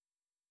 13.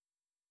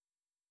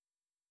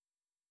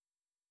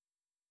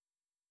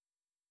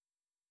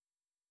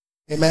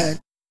 Amen.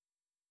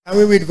 Can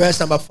we read verse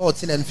number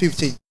 14 and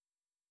 15?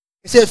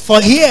 It says, for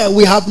here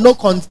we have no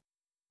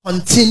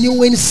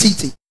continuing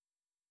city,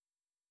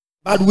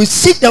 but we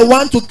seek the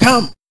one to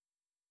come.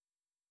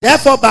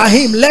 Therefore by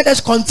him let us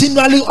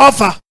continually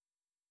offer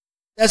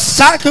the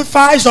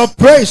sacrifice of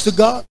praise to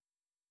God.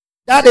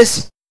 That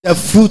is the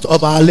fruit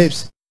of our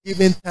lips,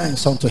 giving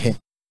thanks unto him.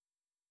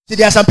 See,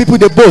 there are some people,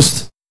 they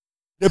boast.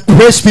 They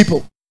praise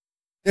people.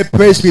 They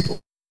praise people.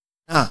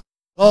 Now,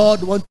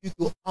 God wants you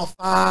to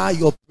offer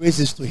your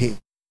praises to him.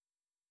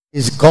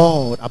 He's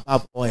God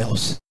above all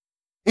else.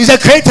 He's the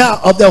creator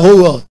of the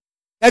whole world.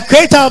 The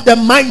creator of the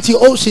mighty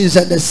oceans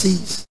and the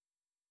seas.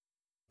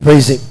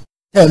 Praise him.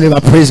 Tell him,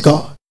 praise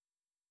God.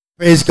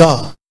 Praise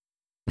God.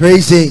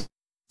 Praise him.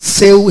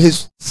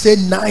 Say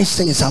nice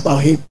things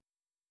about him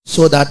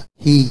so that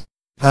he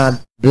can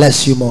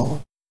bless you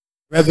more.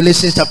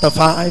 Revelation chapter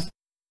 5.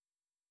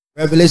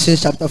 Revelation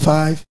chapter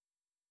 5.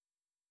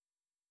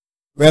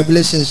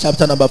 Revelation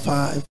chapter number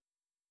 5.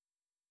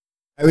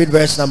 I read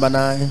verse number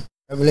 9.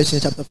 Revelation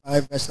chapter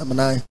 5, verse number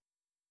 9.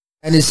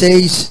 And it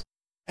says,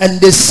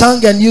 and they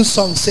sang a new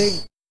song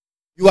saying,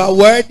 you are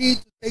worthy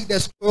to take the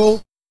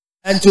scroll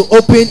and to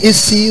open its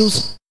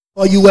seals,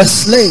 for you were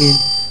slain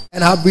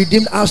and have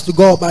redeemed us to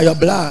God by your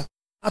blood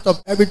out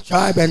of every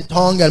tribe and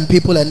tongue and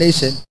people and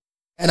nation,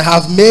 and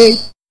have made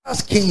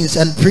us kings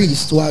and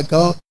priests to our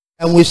God,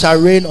 and we shall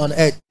reign on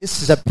earth.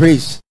 This is a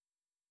praise.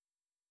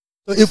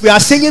 So if we are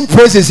singing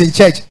praises in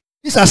church,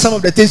 these are some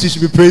of the things we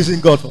should be praising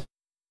God for.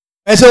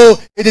 And so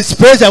it is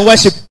praise and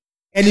worship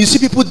And you see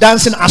people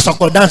dancing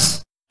asoko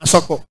dance.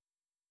 Asoko.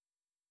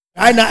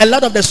 Right now, a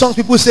lot of the songs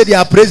people say they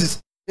are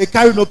praises. They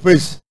carry no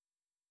praise.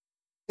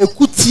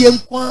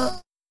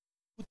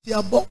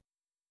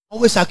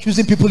 Always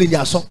accusing people in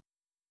their song.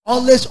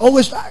 Always,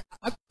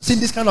 I've seen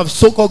this kind of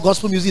so-called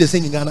gospel music they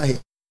sing in Ghana here.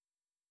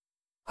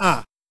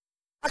 How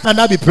can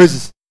that be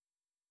praises?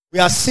 We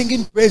are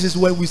singing praises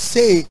when we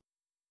say,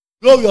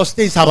 glorious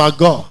things our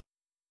God.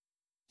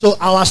 So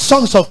our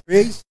songs of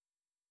praise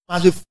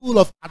must be full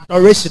of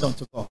adoration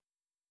unto God.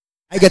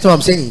 I get what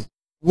I'm saying.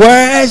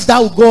 Words that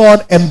will go on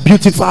and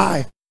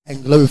beautify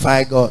and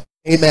glorify God.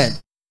 Amen.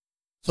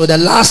 So the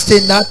last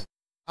thing that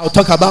I'll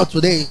talk about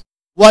today,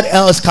 what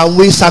else can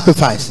we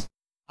sacrifice?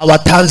 Our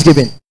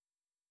thanksgiving.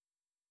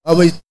 When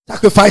we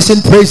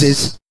sacrificing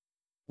praises,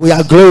 we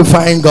are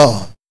glorifying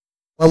God.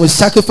 When we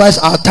sacrifice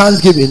our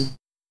thanksgiving,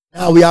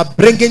 now we are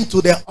bringing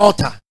to the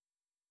altar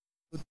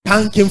to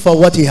thank Him for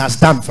what He has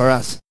done for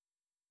us.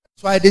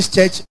 That's why this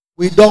church,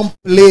 we don't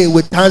play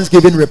with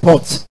thanksgiving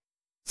reports.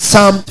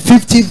 Psalm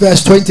 50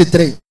 verse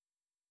 23.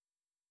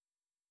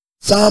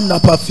 Psalm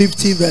number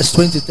 50 verse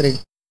 23.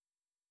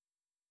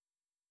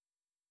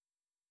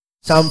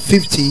 Psalm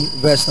 50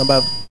 verse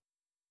number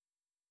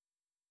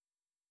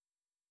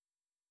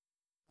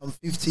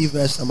 50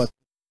 verse number 2.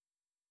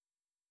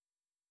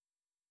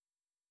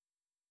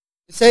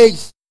 It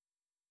says,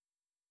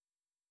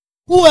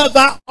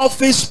 whoever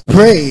offers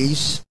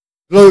praise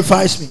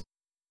glorifies me,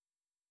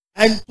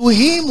 and to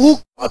him who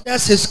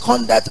orders his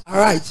conduct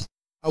aright,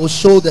 I will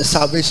show the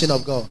salvation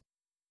of God.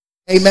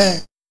 Amen.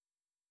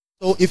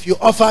 So if you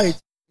offer it,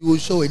 you will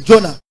show it.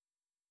 Jonah.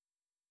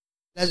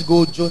 Let's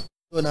go,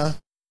 Jonah.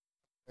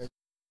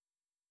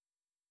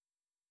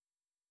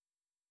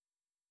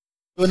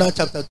 Jonah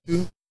chapter 2.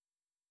 Look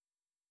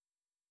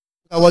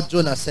at what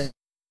Jonah said.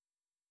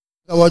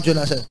 Look at what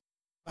Jonah said.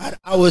 But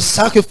I will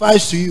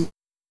sacrifice to you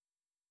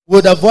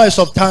with a voice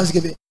of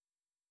thanksgiving.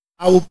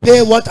 I will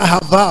pay what I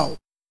have vowed.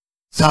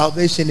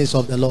 Salvation is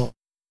of the Lord.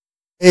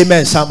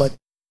 Amen, somebody.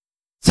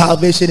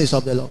 Salvation is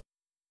of the Lord.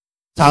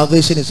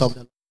 Salvation is of the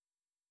Lord.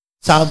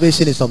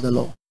 Salvation is of the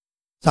Lord.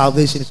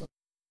 Salvation is of the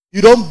Lord.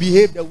 You don't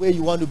behave the way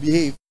you want to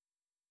behave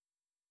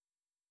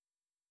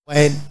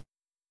when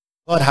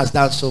God has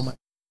done so much.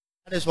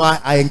 That is why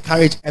I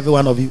encourage every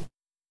one of you.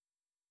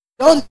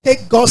 Don't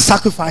take God's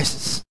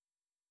sacrifices.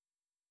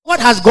 What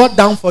has God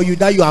done for you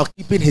that you are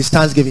keeping His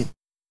thanksgiving?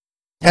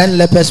 10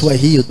 lepers were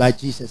healed by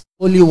Jesus.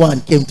 Only one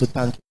came to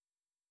thank Him.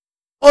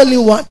 Only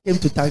one came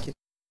to thank Him.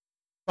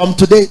 From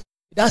today,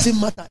 it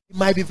doesn't matter. It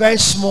might be very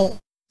small.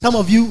 Some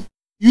of you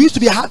used to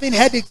be having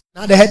headaches.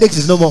 Now the headaches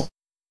is no more.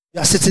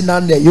 You are sitting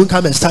down there. You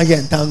come and stand here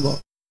and thank God.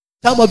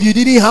 Some of you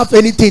didn't have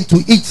anything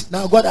to eat.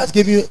 Now God has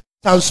given you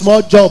some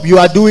small job. You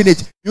are doing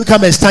it. You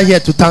come and stand here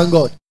to thank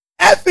God.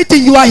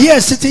 Everything, you are here,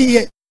 sitting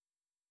here.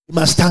 You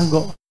must thank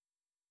God.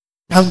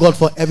 Thank God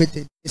for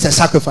everything. It's a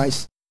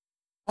sacrifice.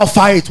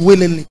 Offer it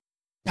willingly.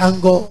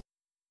 Thank God.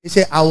 He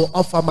said, I will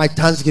offer my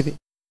thanksgiving.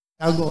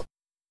 Thank God.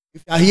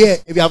 If you are here,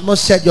 if you have not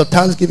said your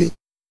thanksgiving,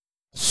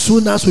 as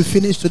soon as we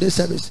finish today's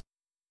service,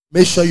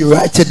 make sure you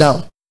write it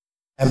down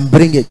and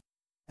bring it.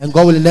 And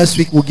God will next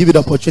week will give you the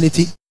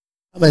opportunity.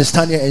 Come and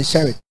stand here and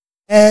share it.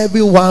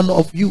 Every one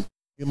of you,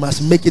 you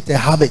must make it a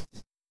habit.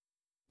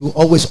 You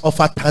always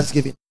offer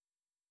thanksgiving.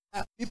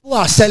 People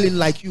are selling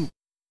like you.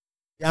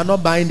 They are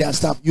not buying their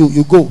stuff.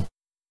 You go.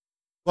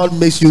 God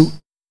makes your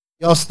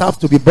stuff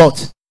to be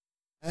bought.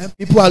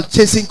 People are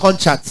chasing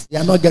contracts. They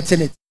are not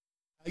getting it.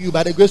 You,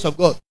 by the grace of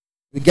God,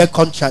 you get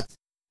contracts.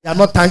 They are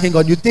not thanking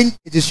God. You think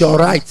it is your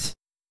right.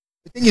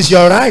 You think it's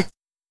your right.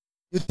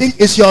 You think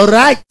it's your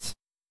right.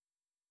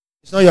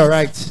 It's not your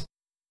right.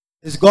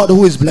 It's God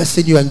who is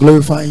blessing you and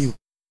glorifying you.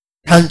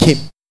 Thank Him.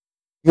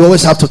 You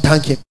always have to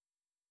thank Him.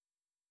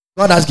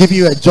 God has given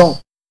you a job.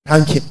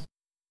 Thank Him.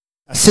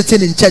 You're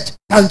sitting in church.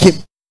 Thank Him.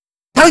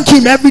 Thank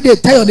Him every day.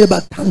 Tell your neighbor,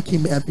 thank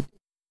Him every day.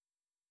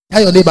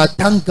 Tell your neighbor,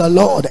 thank the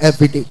Lord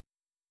every day.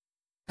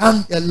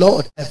 Thank the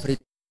Lord every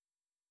day.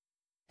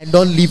 And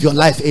don't live your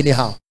life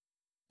anyhow.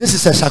 This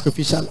is a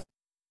sacrificial life.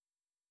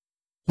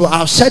 So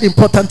I've shared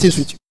important things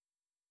with you.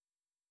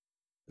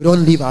 We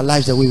don't live our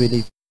lives the way we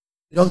live.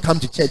 You don't come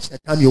to church the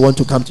time you want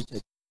to come to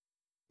church.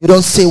 You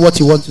don't say what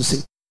you want to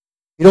say.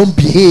 You don't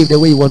behave the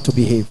way you want to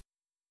behave.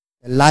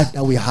 The life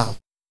that we have,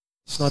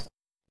 it's not.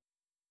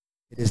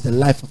 It is the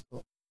life of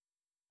God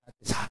that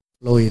is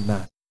flowing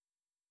now.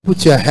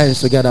 Put your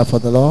hands together for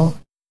the Lord.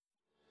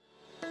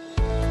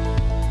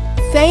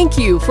 Thank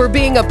you for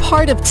being a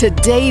part of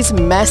today's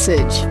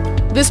message.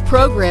 This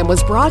program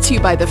was brought to you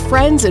by the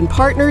friends and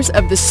partners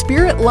of the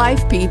Spirit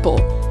Life People.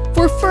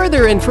 For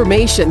further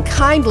information,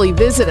 kindly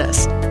visit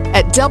us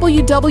at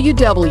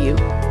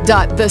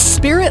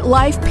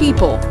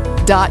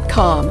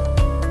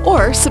www.thespiritlifepeople.com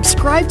or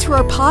subscribe to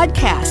our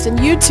podcast and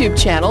YouTube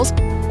channels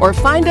or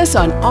find us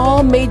on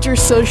all major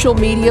social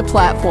media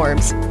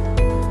platforms.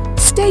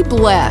 Stay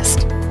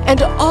blessed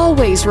and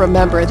always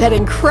remember that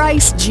in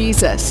Christ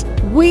Jesus,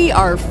 we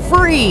are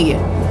free.